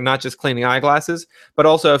used for not just cleaning eyeglasses, but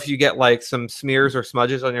also if you get some smears or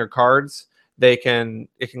smudges on your cards, it can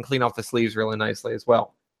clean off the sleeves really nicely as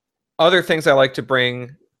well. Other things I like to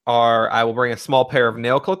bring are I will bring a small pair of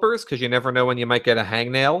nail clippers because you never know when you might get a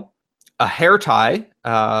hangnail, a hair tie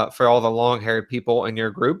for all the long-haired people in your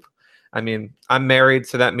group. I mean, I'm married,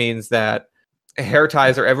 so that means that hair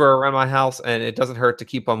ties are everywhere around my house, and it doesn't hurt to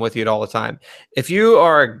keep one with you at all the time. If you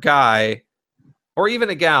are a guy or even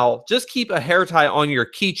a gal, just keep a hair tie on your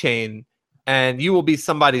keychain, and you will be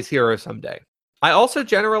somebody's hero someday. I also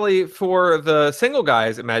generally, for the single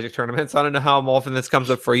guys at Magic tournaments, I don't know how often this comes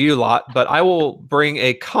up for you lot, but I will bring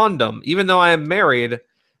a condom, even though I am married,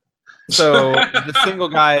 so the single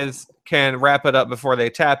guys can wrap it up before they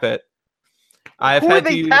tap it. Who are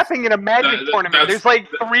they tapping in a Magic tournament? There's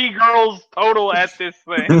 3 girls total at this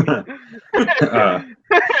thing.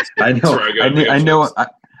 I know.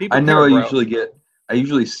 I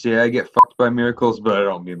usually say I get fucked by miracles, but I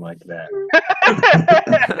don't mean like that.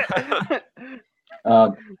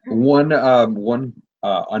 One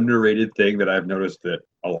underrated thing that I've noticed that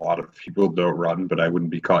a lot of people don't run, but I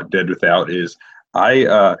wouldn't be caught dead without, is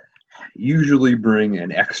I usually bring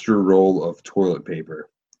an extra roll of toilet paper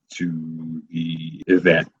to the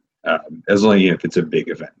event, as long as it's a big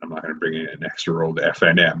event. I'm not going to bring in an extra roll to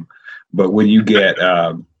FNM, but when you get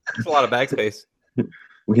it's a lot of bag space.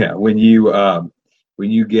 Yeah, when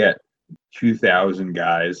you get 2,000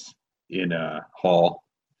 guys in a hall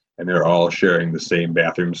and they're all sharing the same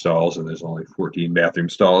bathroom stalls, and there's only 14 bathroom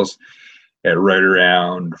stalls, at right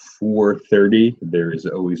around 4:30, there is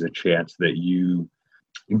always a chance that you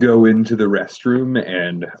go into the restroom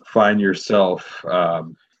and find yourself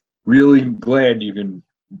really glad you can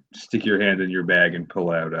stick your hand in your bag and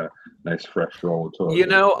pull out a nice fresh roll of toilet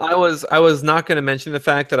paper. I was not going to mention the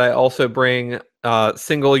fact that I also bring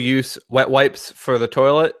single-use wet wipes for the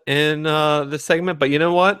toilet in this segment, but you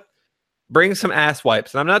know what? Bring some ass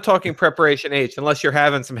wipes. And I'm not talking Preparation H. Unless you're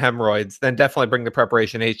having some hemorrhoids, then definitely bring the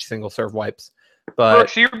Preparation H single-serve wipes. But Look,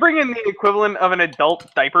 so you're bringing the equivalent of an adult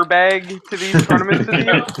diaper bag to these tournaments with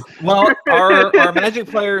you? Well, our Magic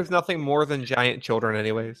players nothing more than giant children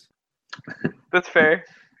anyways. That's fair.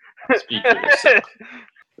 Speak for yourself.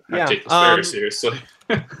 I take this very seriously.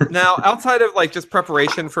 Now, outside of just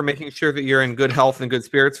preparation for making sure that you're in good health and good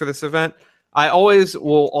spirits for this event, I always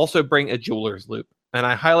will also bring a jeweler's loop. And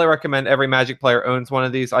I highly recommend every Magic player owns one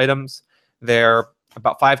of these items. They're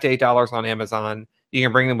about $5 to $8 on Amazon. You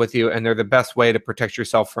can bring them with you, and they're the best way to protect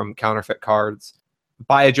yourself from counterfeit cards.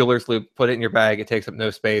 Buy a jeweler's loop, put it in your bag. It takes up no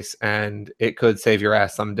space, and it could save your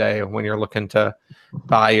ass someday when you're looking to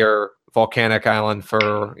buy your volcanic island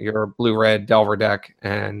for your blue-red Delver deck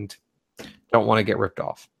and don't want to get ripped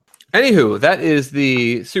off. Anywho, that is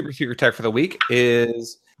the super secret tech for the week,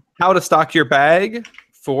 is how to stock your bag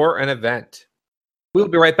for an event. We'll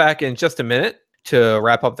be right back in just a minute. to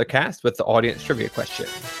wrap up the cast with the audience trivia question.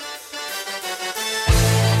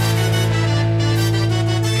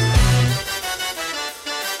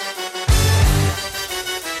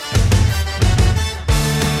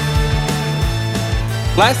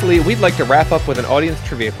 Lastly, we'd like to wrap up with an audience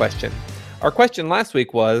trivia question. Our question last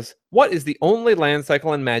week was, what is the only land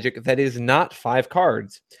cycle in Magic that is not 5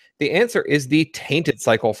 cards? The answer is the Tainted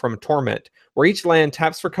Cycle from Torment, where each land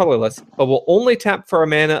taps for colorless, but will only tap for a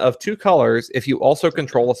mana of 2 colors if you also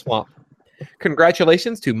control a swamp.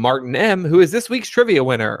 Congratulations to Martin M., who is this week's trivia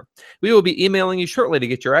winner. We will be emailing you shortly to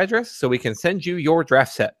get your address so we can send you your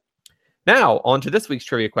draft set. Now, on to this week's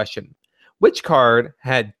trivia question. Which card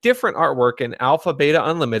had different artwork in Alpha Beta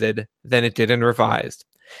Unlimited than it did in Revised?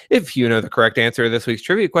 If you know the correct answer to this week's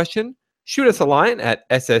trivia question, shoot us a line at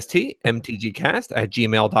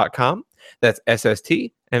sstmtgcast@gmail.com. That's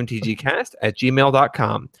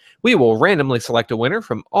sstmtgcast@gmail.com. We will randomly select a winner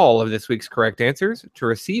from all of this week's correct answers to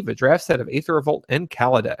receive a draft set of Aether Revolt and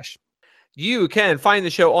Kaladesh. You can find the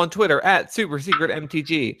show on Twitter at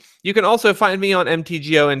SuperSecretMTG. You can also find me on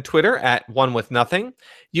MTGO and Twitter at OneWithNothing.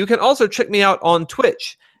 You can also check me out on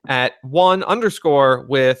Twitch at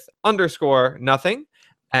one_with_nothing.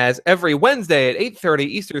 As every Wednesday at 8:30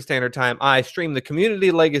 Eastern Standard Time, I stream the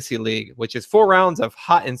Community Legacy League, which is 4 rounds of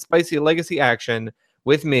hot and spicy Legacy action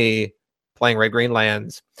with me playing Red-Green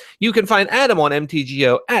Lands. You can find Adam on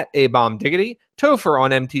MTGO at ABombDiggity, Topher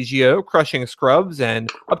on MTGO, crushing scrubs, and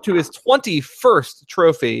up to his 21st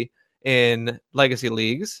trophy in Legacy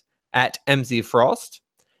Leagues at MZ Frost,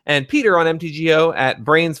 and Peter on MTGO at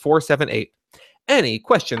Brains478. Any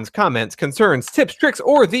questions, comments, concerns, tips, tricks,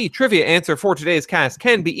 or the trivia answer for today's cast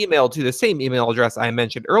can be emailed to the same email address I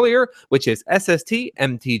mentioned earlier, which is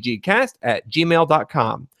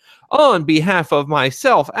sstmtgcast@gmail.com. On behalf of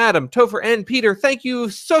myself, Adam, Topher, and Peter, thank you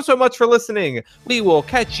so much for listening. We will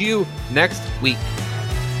catch you next week.